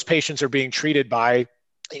 And those patients are being treated by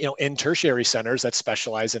in tertiary centers that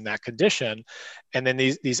specialize in that condition. And then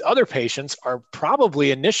these other patients are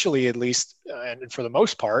probably initially, at least, and for the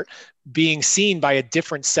most part, being seen by a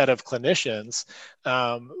different set of clinicians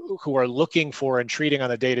who are looking for and treating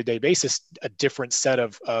on a day-to-day basis a different set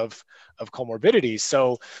of comorbidities.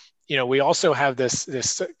 So, we also have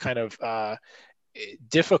this kind of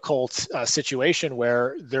difficult situation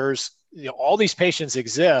where there's all these patients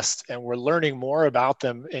exist, and we're learning more about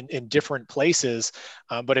them in different places,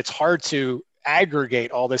 but it's hard to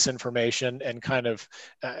aggregate all this information and kind of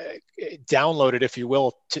download it, if you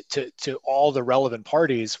will, to all the relevant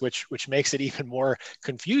parties, which makes it even more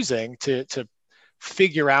confusing to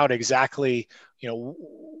figure out exactly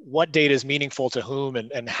what data is meaningful to whom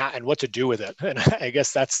and how, and what to do with it. And I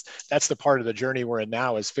guess that's the part of the journey we're in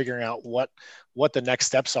now, is figuring out what the next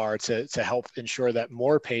steps are to help ensure that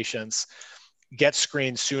more patients get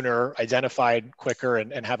screened sooner, identified quicker,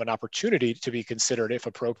 and have an opportunity to be considered, if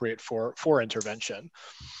appropriate, for intervention.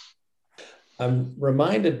 I'm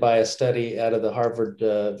reminded by a study out of the Harvard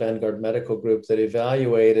Vanguard Medical Group that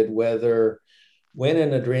evaluated whether, when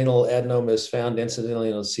an adrenal adenoma is found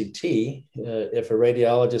incidentally on CT, if a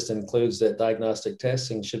radiologist includes that diagnostic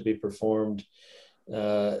testing should be performed,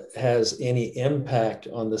 has any impact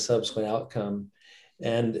on the subsequent outcome.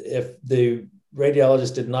 And if the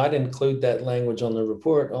radiologist did not include that language on the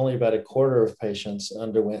report, only about a quarter of patients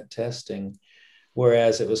underwent testing,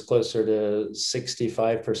 whereas it was closer to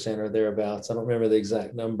 65% or thereabouts. I don't remember the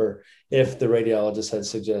exact number, if the radiologist had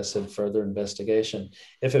suggested further investigation.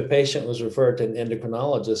 If a patient was referred to an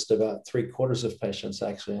endocrinologist, about 3/4 of patients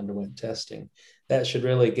actually underwent testing. That should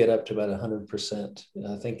really get up to about 100%.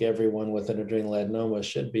 I think everyone with an adrenal adenoma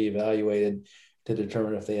should be evaluated to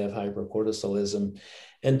determine if they have hypercortisolism.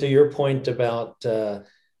 And to your point about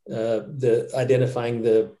identifying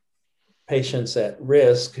the patients at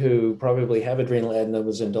risk who probably have adrenal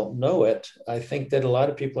adenomas and don't know it, I think that a lot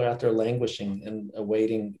of people are out there languishing and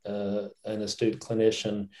awaiting an astute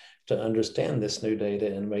clinician to understand this new data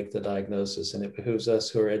and make the diagnosis. And it behooves us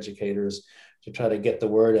who are educators to try to get the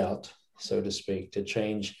word out, so to speak, to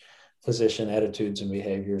change physician attitudes and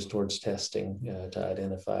behaviors towards testing to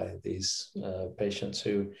identify these patients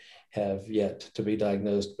who have yet to be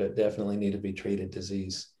diagnosed, but definitely need to be treated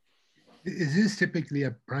disease. Is this typically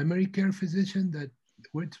a primary care physician that,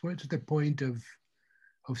 what's the point of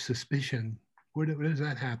suspicion? Where does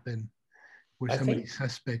that happen? Where I somebody think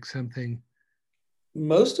suspects something?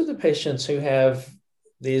 most of the patients who have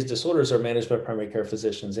these disorders are managed by primary care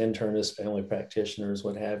physicians, internists, family practitioners,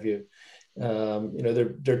 what have you.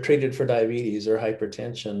 They're treated for diabetes or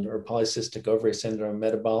hypertension or polycystic ovary syndrome,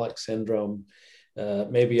 metabolic syndrome,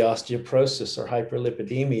 maybe osteoporosis or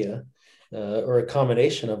hyperlipidemia, or a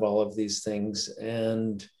combination of all of these things.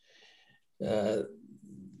 And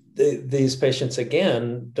these patients,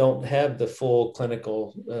 again, don't have the full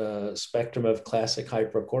clinical spectrum of classic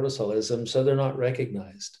hypercortisolism, so they're not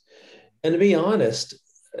recognized. And to be honest,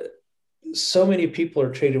 so many people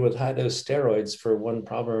are treated with high-dose steroids for one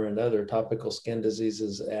problem or another, topical skin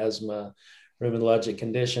diseases, asthma, rheumatologic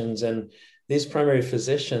conditions. And these primary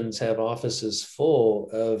physicians have offices full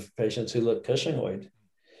of patients who look Cushingoid.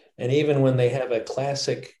 And even when they have a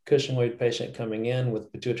classic Cushingoid patient coming in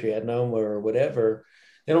with pituitary adenoma or whatever,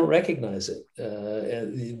 they don't recognize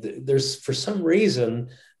it. There's, for some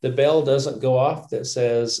reason, the bell doesn't go off that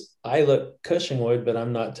says, I look Cushingoid, but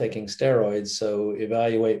I'm not taking steroids, so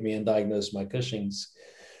evaluate me and diagnose my Cushing's.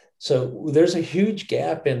 So there's a huge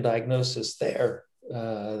gap in diagnosis there,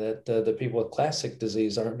 that the people with classic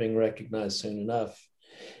disease aren't being recognized soon enough.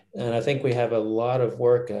 And I think we have a lot of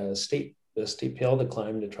work, a steep hill to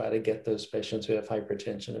climb to try to get those patients who have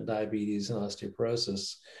hypertension and diabetes and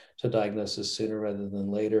osteoporosis to diagnosis sooner rather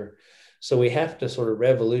than later. So we have to sort of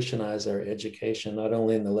revolutionize our education, not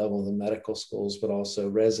only in the level of the medical schools, but also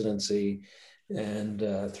residency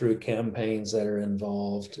and through campaigns that are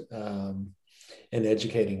involved in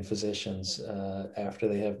educating physicians after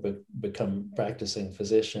they have become practicing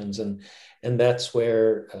physicians. And that's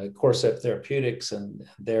where Corcept Therapeutics and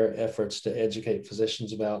their efforts to educate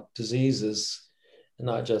physicians about diseases,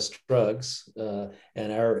 not just drugs,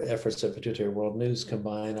 and our efforts at Pituitary World News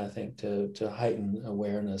combine, I think, to heighten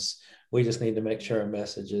awareness. We just need to make sure our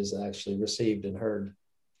message is actually received and heard.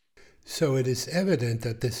 So it is evident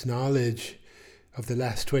that this knowledge of the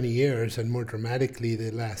last 20 years, and more dramatically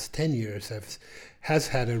the last 10 years, has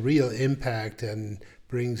had a real impact and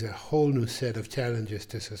brings a whole new set of challenges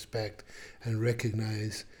to suspect and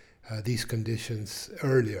recognize these conditions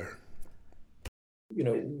earlier.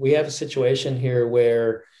 We have a situation here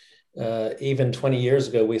where even 20 years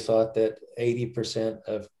ago, we thought that 80%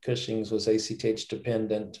 of Cushing's was ACTH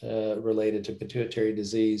dependent related to pituitary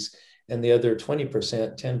disease. And the other 20%,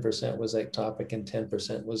 10% was ectopic and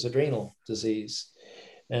 10% was adrenal disease.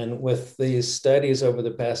 And with these studies over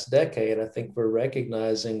the past decade, I think we're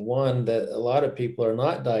recognizing, one, that a lot of people are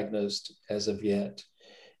not diagnosed as of yet.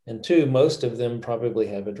 And two, most of them probably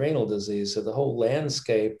have adrenal disease. So the whole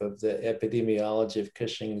landscape of the epidemiology of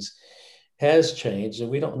Cushing's has changed, and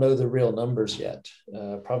we don't know the real numbers yet.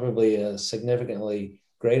 Probably a significantly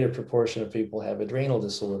greater proportion of people have adrenal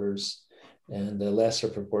disorders, and a lesser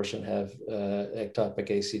proportion have ectopic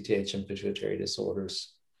ACTH and pituitary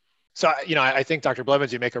disorders. So, I think, Dr.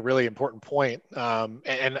 Blevins, you make a really important point. I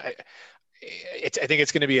think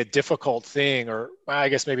it's going to be a difficult thing, or I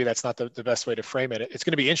guess maybe that's not the best way to frame it. It's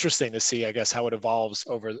going to be interesting to see, I guess, how it evolves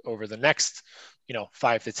over the next,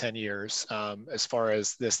 5 to 10 years, as far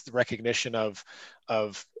as this recognition of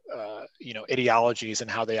etiologies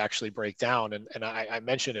and how they actually break down. And I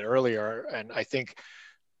mentioned it earlier, and I think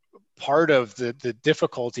part of the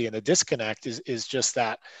difficulty and the disconnect is just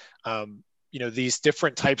that, these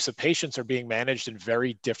different types of patients are being managed in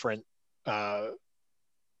very different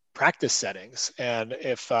practice settings. And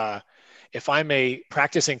if I'm a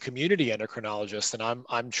practicing community endocrinologist and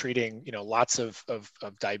I'm treating lots of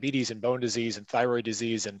diabetes and bone disease and thyroid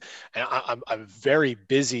disease, and I'm very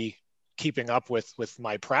busy keeping up with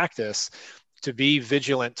my practice, to be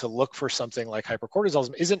vigilant to look for something like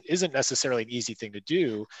hypercortisolism isn't necessarily an easy thing to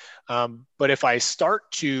do. But if I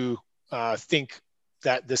start to think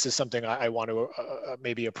that this is something I want to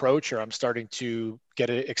maybe approach, or I'm starting to get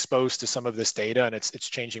exposed to some of this data and it's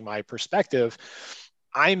changing my perspective,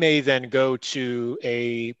 I may then go to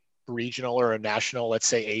a regional or a national, let's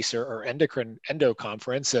say ACE or endo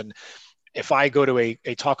conference. And if I go to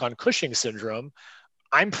a talk on Cushing syndrome,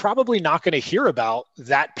 I'm probably not going to hear about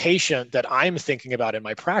that patient that I'm thinking about in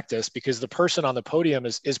my practice, because the person on the podium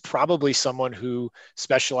is probably someone who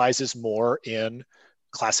specializes more in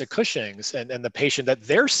classic Cushing's, and the patient that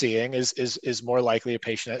they're seeing is more likely a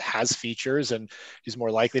patient that has features and is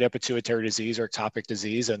more likely to have pituitary disease or ectopic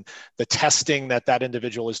disease. And the testing that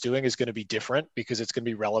individual is doing is going to be different because it's going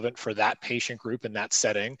to be relevant for that patient group in that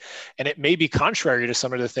setting. And it may be contrary to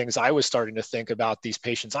some of the things I was starting to think about these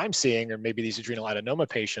patients I'm seeing, or maybe these adrenal adenoma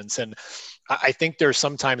patients. And I think there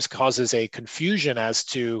sometimes causes a confusion as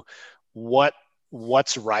to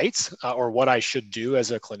what's right or what I should do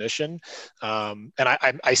as a clinician. And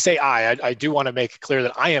I say I do want to make it clear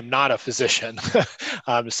that I am not a physician.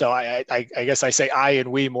 So I guess I say I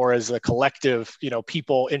and we more as a collective,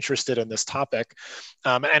 people interested in this topic.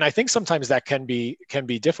 And I think sometimes that can be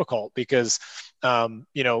difficult because,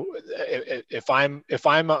 if I'm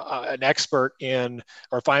an expert in,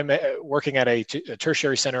 or if I'm working at a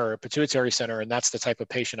tertiary center or a pituitary center, and that's the type of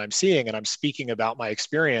patient I'm seeing, and I'm speaking about my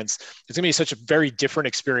experience, it's going to be such a very different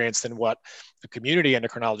experience than what the community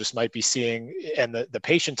endocrinologist might be seeing and the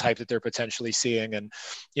patient type that they're potentially seeing. And,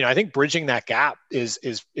 I think bridging that gap is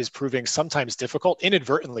proving sometimes difficult,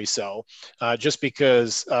 inadvertently so, just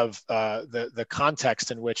because of the context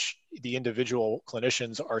in which the individual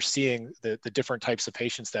clinicians are seeing the different types of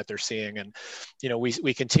patients that they're seeing. And,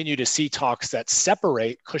 we continue to see talks that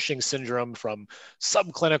separate Cushing syndrome from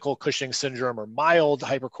subclinical Cushing syndrome or mild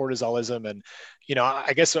hypercortisolism. And,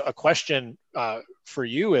 I guess a question for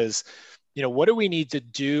you is, what do we need to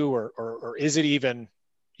do, or is it even,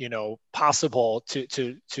 possible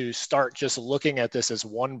to start just looking at this as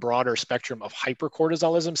one broader spectrum of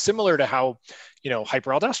hypercortisolism, similar to how,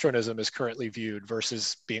 hyperaldosteronism is currently viewed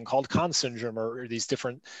versus being called Conn syndrome or these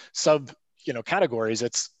different categories.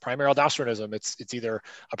 It's primary aldosteronism. It's either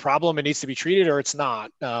a problem and needs to be treated or it's not.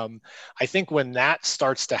 I think when that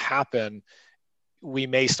starts to happen, we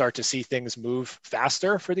may start to see things move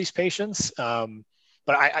faster for these patients.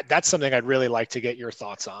 But that's something I'd really like to get your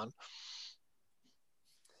thoughts on.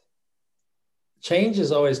 Change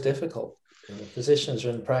is always difficult. Physicians are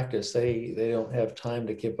in practice. They don't have time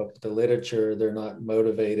to keep up with the literature. They're not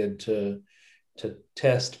motivated to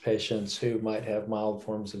test patients who might have mild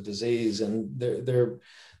forms of disease. And there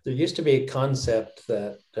used to be a concept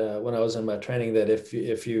that when I was in my training, that if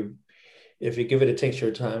you give it a tincture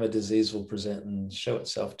of time, a disease will present and show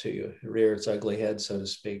itself to you, rear its ugly head, so to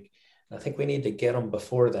speak. I think we need to get them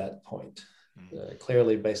before that point.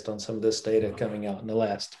 Clearly, based on some of this data coming out in the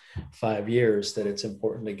last 5 years, that it's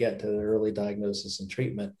important to get to the early diagnosis and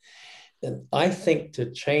treatment. And I think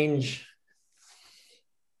to change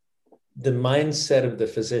the mindset of the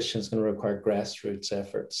physician is going to require grassroots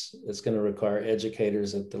efforts. It's going to require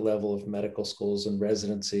educators at the level of medical schools and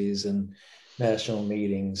residencies and national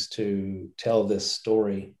meetings to tell this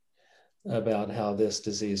story about how this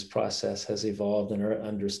disease process has evolved, and our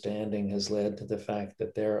understanding has led to the fact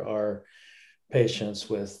that there are patients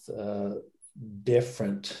with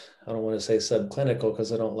different, I don't want to say subclinical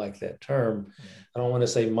because I don't like that term. I don't want to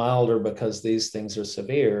say milder because these things are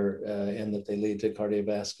severe and that they lead to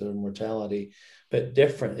cardiovascular mortality, but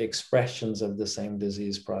different expressions of the same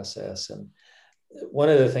disease process. And one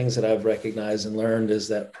of the things that I've recognized and learned is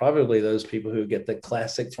that probably those people who get the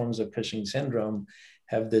classic forms of Cushing syndrome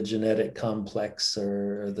have the genetic complex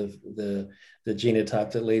or the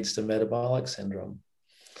genotype that leads to metabolic syndrome.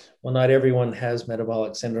 Well, not everyone has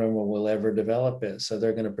metabolic syndrome or will ever develop it, so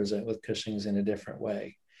they're going to present with Cushing's in a different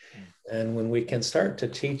way. And when we can start to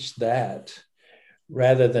teach that,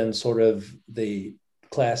 rather than sort of the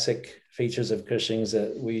classic features of Cushing's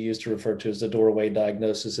that we used to refer to as the doorway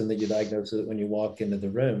diagnosis, and that you diagnose it when you walk into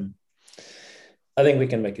the room, I think we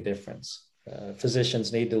can make a difference.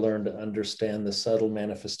 Physicians need to learn to understand the subtle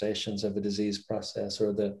manifestations of a disease process,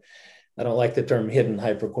 or I don't like the term hidden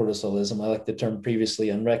hypercortisolism. I like the term previously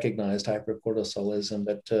unrecognized hypercortisolism,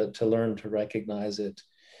 but to learn to recognize it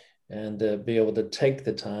and be able to take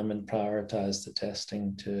the time and prioritize the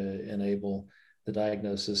testing to enable the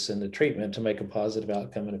diagnosis and the treatment to make a positive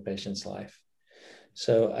outcome in a patient's life.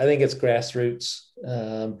 So I think it's grassroots.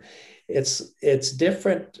 It's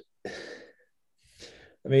different.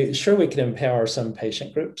 I mean, sure, we can empower some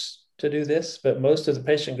patient groups to do this, but most of the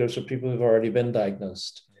patient groups are people who've already been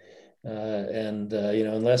diagnosed.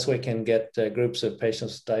 Unless we can get groups of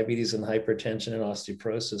patients with diabetes and hypertension and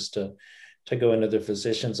osteoporosis to go into their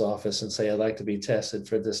physician's office and say, I'd like to be tested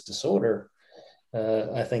for this disorder,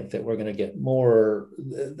 I think that we're going to get more.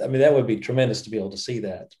 I mean, that would be tremendous to be able to see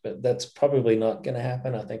that, but that's probably not going to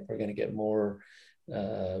happen. I think we're going to get more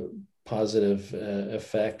positive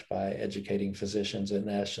effect by educating physicians at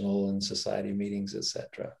national and society meetings, et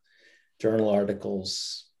cetera, journal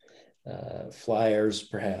articles, flyers,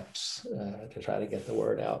 perhaps, to try to get the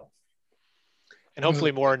word out. And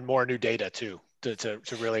hopefully more and more new data too, to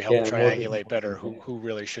really help triangulate better who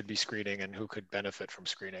really should be screening and who could benefit from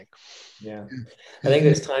screening. Yeah, I think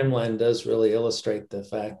this timeline does really illustrate the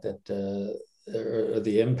fact that, or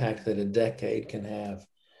the impact that a decade can have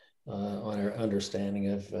on our understanding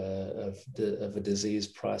of a disease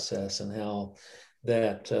process, and how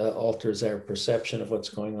that alters our perception of what's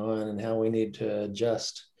going on, and how we need to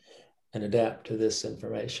adjust and adapt to this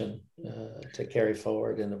information to carry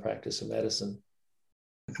forward in the practice of medicine.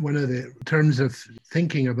 One of the terms of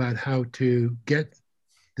thinking about how to get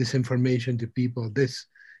this information to people, this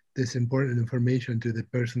important information to the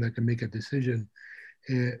person that can make a decision,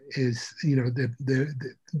 is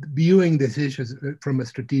the viewing this issue from a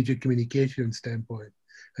strategic communication standpoint,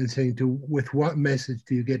 and saying with what message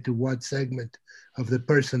do you get to what segment of the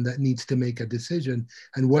person that needs to make a decision,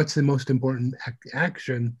 and what's the most important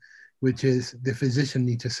action, which is the physician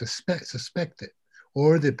needs to suspect it,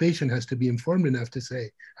 or the patient has to be informed enough to say,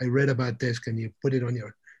 I read about this, can you put it on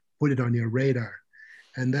your radar?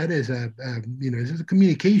 And that is this is a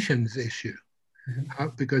communications issue. Mm-hmm.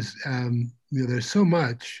 Because there's so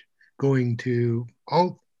much going to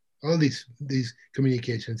all these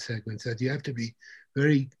communication segments that you have to be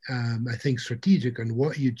very, I think, strategic on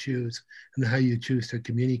what you choose and how you choose to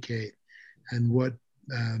communicate, and what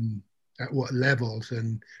at what levels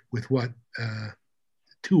and with what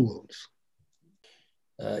tools.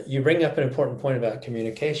 You bring up an important point about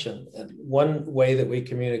communication. And one way that we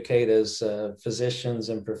communicate as physicians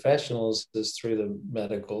and professionals is through the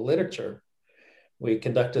medical literature. We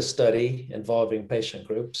conduct a study involving patient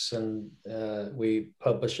groups, and we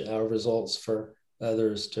publish our results for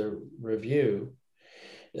others to review.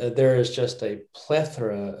 There is just a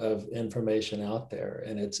plethora of information out there,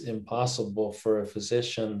 and it's impossible for a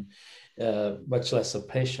physician, much less a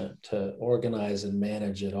patient, to organize and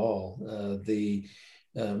manage it all. The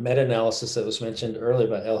meta-analysis that was mentioned earlier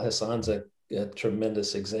by El Hassan's a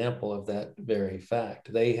tremendous example of that very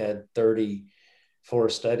fact. They had 34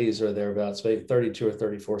 studies or thereabouts, 32 or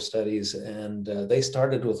 34 studies, and they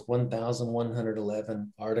started with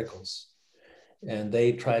 1,111 articles. And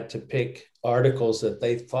they tried to pick articles that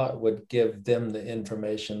they thought would give them the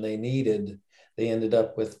information they needed. They ended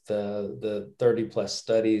up with the 30 plus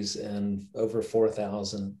studies and over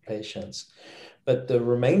 4,000 patients. But the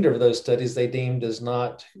remainder of those studies they deemed as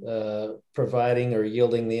not providing or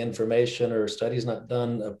yielding the information, or studies not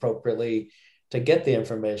done appropriately to get the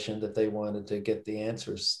information that they wanted to get the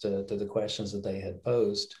answers to the questions that they had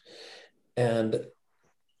posed. And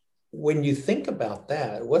when you think about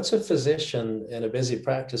that, what's a physician in a busy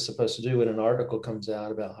practice supposed to do when an article comes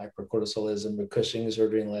out about hypercortisolism or Cushing's or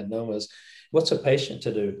adrenolinomas? What's a patient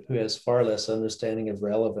to do who has far less understanding of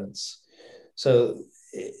relevance? So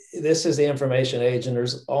this is the information age, and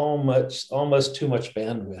there's almost too much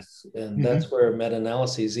bandwidth. And that's where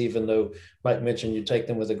meta-analyses, even though Mike mentioned you take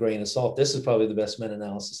them with a grain of salt, this is probably the best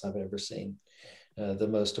meta-analysis I've ever seen. The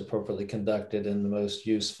most appropriately conducted and the most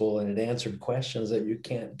useful, and it answered questions that you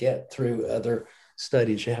can't get through other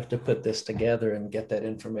studies. You have to put this together and get that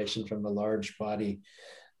information from a large body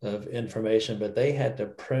of information, but they had to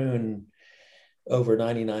prune over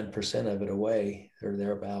 99% of it away or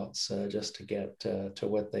thereabouts just to get to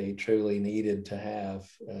what they truly needed to have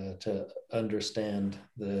to understand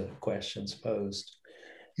the questions posed.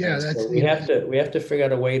 Yeah, so we have to figure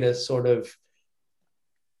out a way to sort of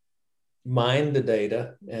mine the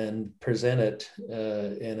data and present it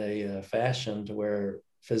in a fashion to where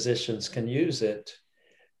physicians can use it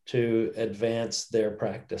to advance their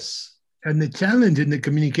practice. And the challenge in the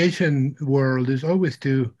communication world is always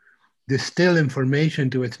to distill information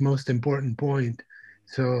to its most important point,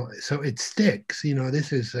 so it sticks.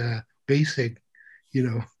 This is a basic,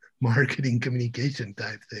 marketing communication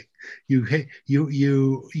type thing. You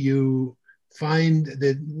find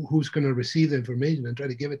that who's going to receive the information and try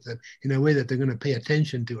to give it to them in a way that they're going to pay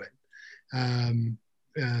attention to it.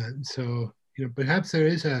 So perhaps there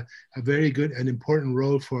is a very good and important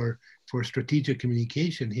role for strategic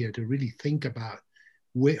communication here, to really think about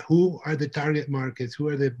who are the target markets,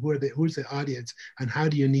 who's the audience, and how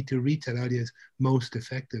do you need to reach that audience most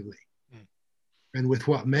effectively, and with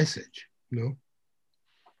what message.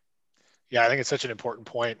 Yeah, I think it's such an important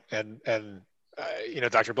point, and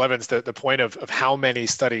Dr. Blevins, the point of how many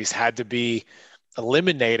studies had to be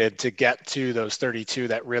eliminated to get to those 32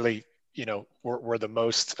 that really, were the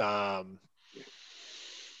most.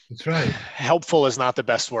 That's right. Helpful is not the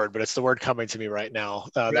best word, but it's the word coming to me right now.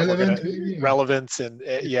 Relevance, and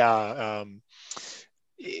I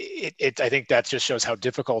think that just shows how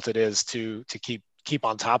difficult it is to keep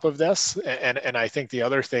on top of this. And I think the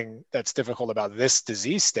other thing that's difficult about this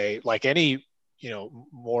disease state, like any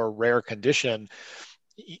more rare condition,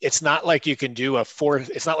 it's not like you can do a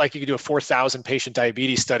 4,000 patient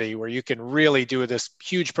diabetes study where you can really do this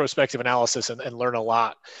huge prospective analysis and learn a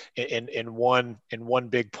lot in one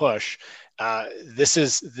big push. this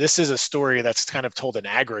is a story that's kind of told in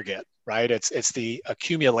aggregate, right? It's the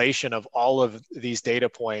accumulation of all of these data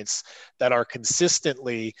points that are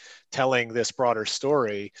consistently telling this broader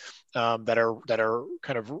story, that are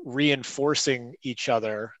kind of reinforcing each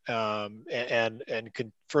other, and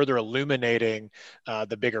further illuminating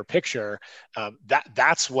the bigger picture.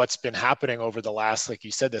 That's what's been happening over the last, like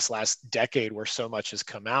you said, this last decade, where so much has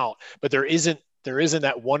come out. But there isn't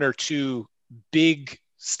that one or two big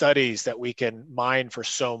studies that we can mine for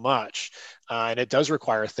so much, and it does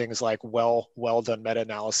require things like well done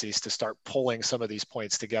meta-analyses to start pulling some of these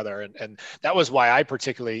points together, and that was why I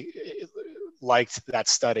particularly liked that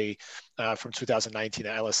study from 2019,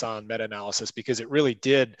 the Ellison meta-analysis, because it really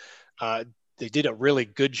did they did a really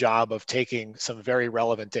good job of taking some very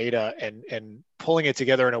relevant data and pulling it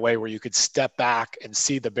together in a way where you could step back and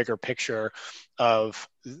see the bigger picture of,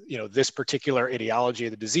 this particular etiology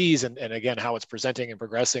of the disease, and again, how it's presenting and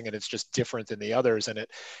progressing, and it's just different than the others. And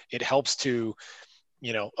it helps to,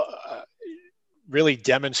 really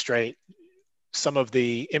demonstrate some of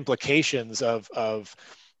the implications of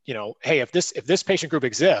hey, if this patient group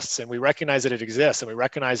exists, and we recognize that it exists, and we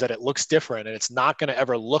recognize that it looks different, and it's not going to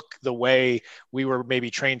ever look the way we were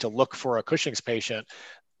maybe trained to look for a Cushing's patient,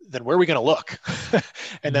 then where are we going to look?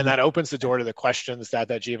 And then that opens the door to the questions that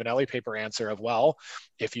Giovanelli paper answer of, well,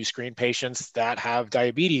 if you screen patients that have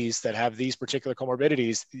diabetes, that have these particular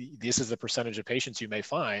comorbidities, this is the percentage of patients you may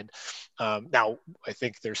find. Now, I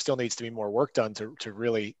think there still needs to be more work done to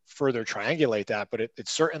really further triangulate that, but it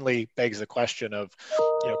certainly begs the question of,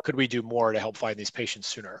 could we do more to help find these patients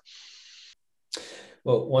sooner?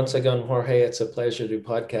 Well, once again, Jorge, it's a pleasure to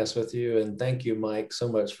podcast with you. And thank you, Mike, so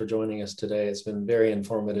much for joining us today. It's been very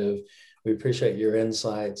informative. We appreciate your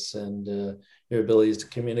insights and your abilities to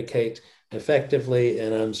communicate effectively.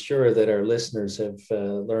 And I'm sure that our listeners have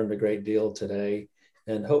learned a great deal today.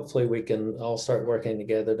 And hopefully we can all start working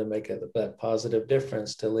together to make that positive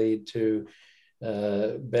difference to lead to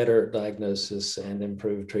better diagnosis and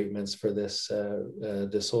improved treatments for this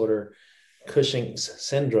disorder, Cushing's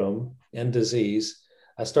syndrome and disease.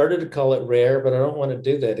 I started to call it rare, but I don't want to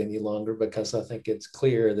do that any longer because I think it's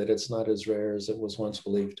clear that it's not as rare as it was once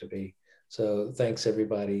believed to be. So thanks,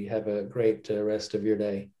 everybody. Have a great rest of your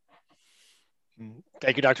day.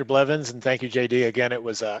 Thank you, Dr. Blevins, and thank you, JD. Again, it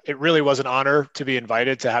really was an honor to be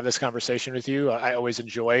invited to have this conversation with you. I always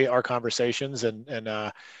enjoy our conversations, and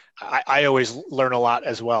I always learn a lot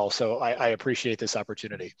as well. So I appreciate this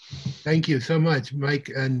opportunity. Thank you so much, Mike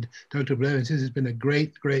and Dr. Blevins. This has been a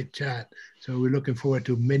great chat. So we're looking forward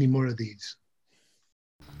to many more of these.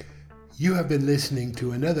 You have been listening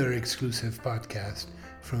to another exclusive podcast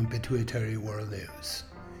from Pituitary World News.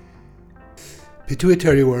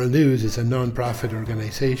 Pituitary World News is a non-profit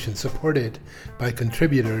organization supported by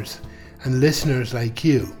contributors and listeners like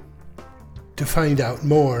you. To find out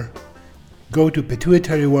more, go to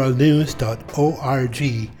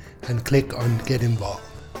pituitaryworldnews.org and click on Get Involved.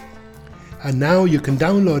 And now you can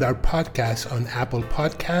download our podcast on Apple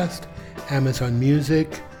Podcast, Amazon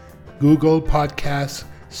Music, Google Podcasts,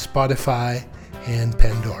 Spotify, and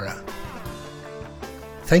Pandora.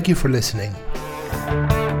 Thank you for listening.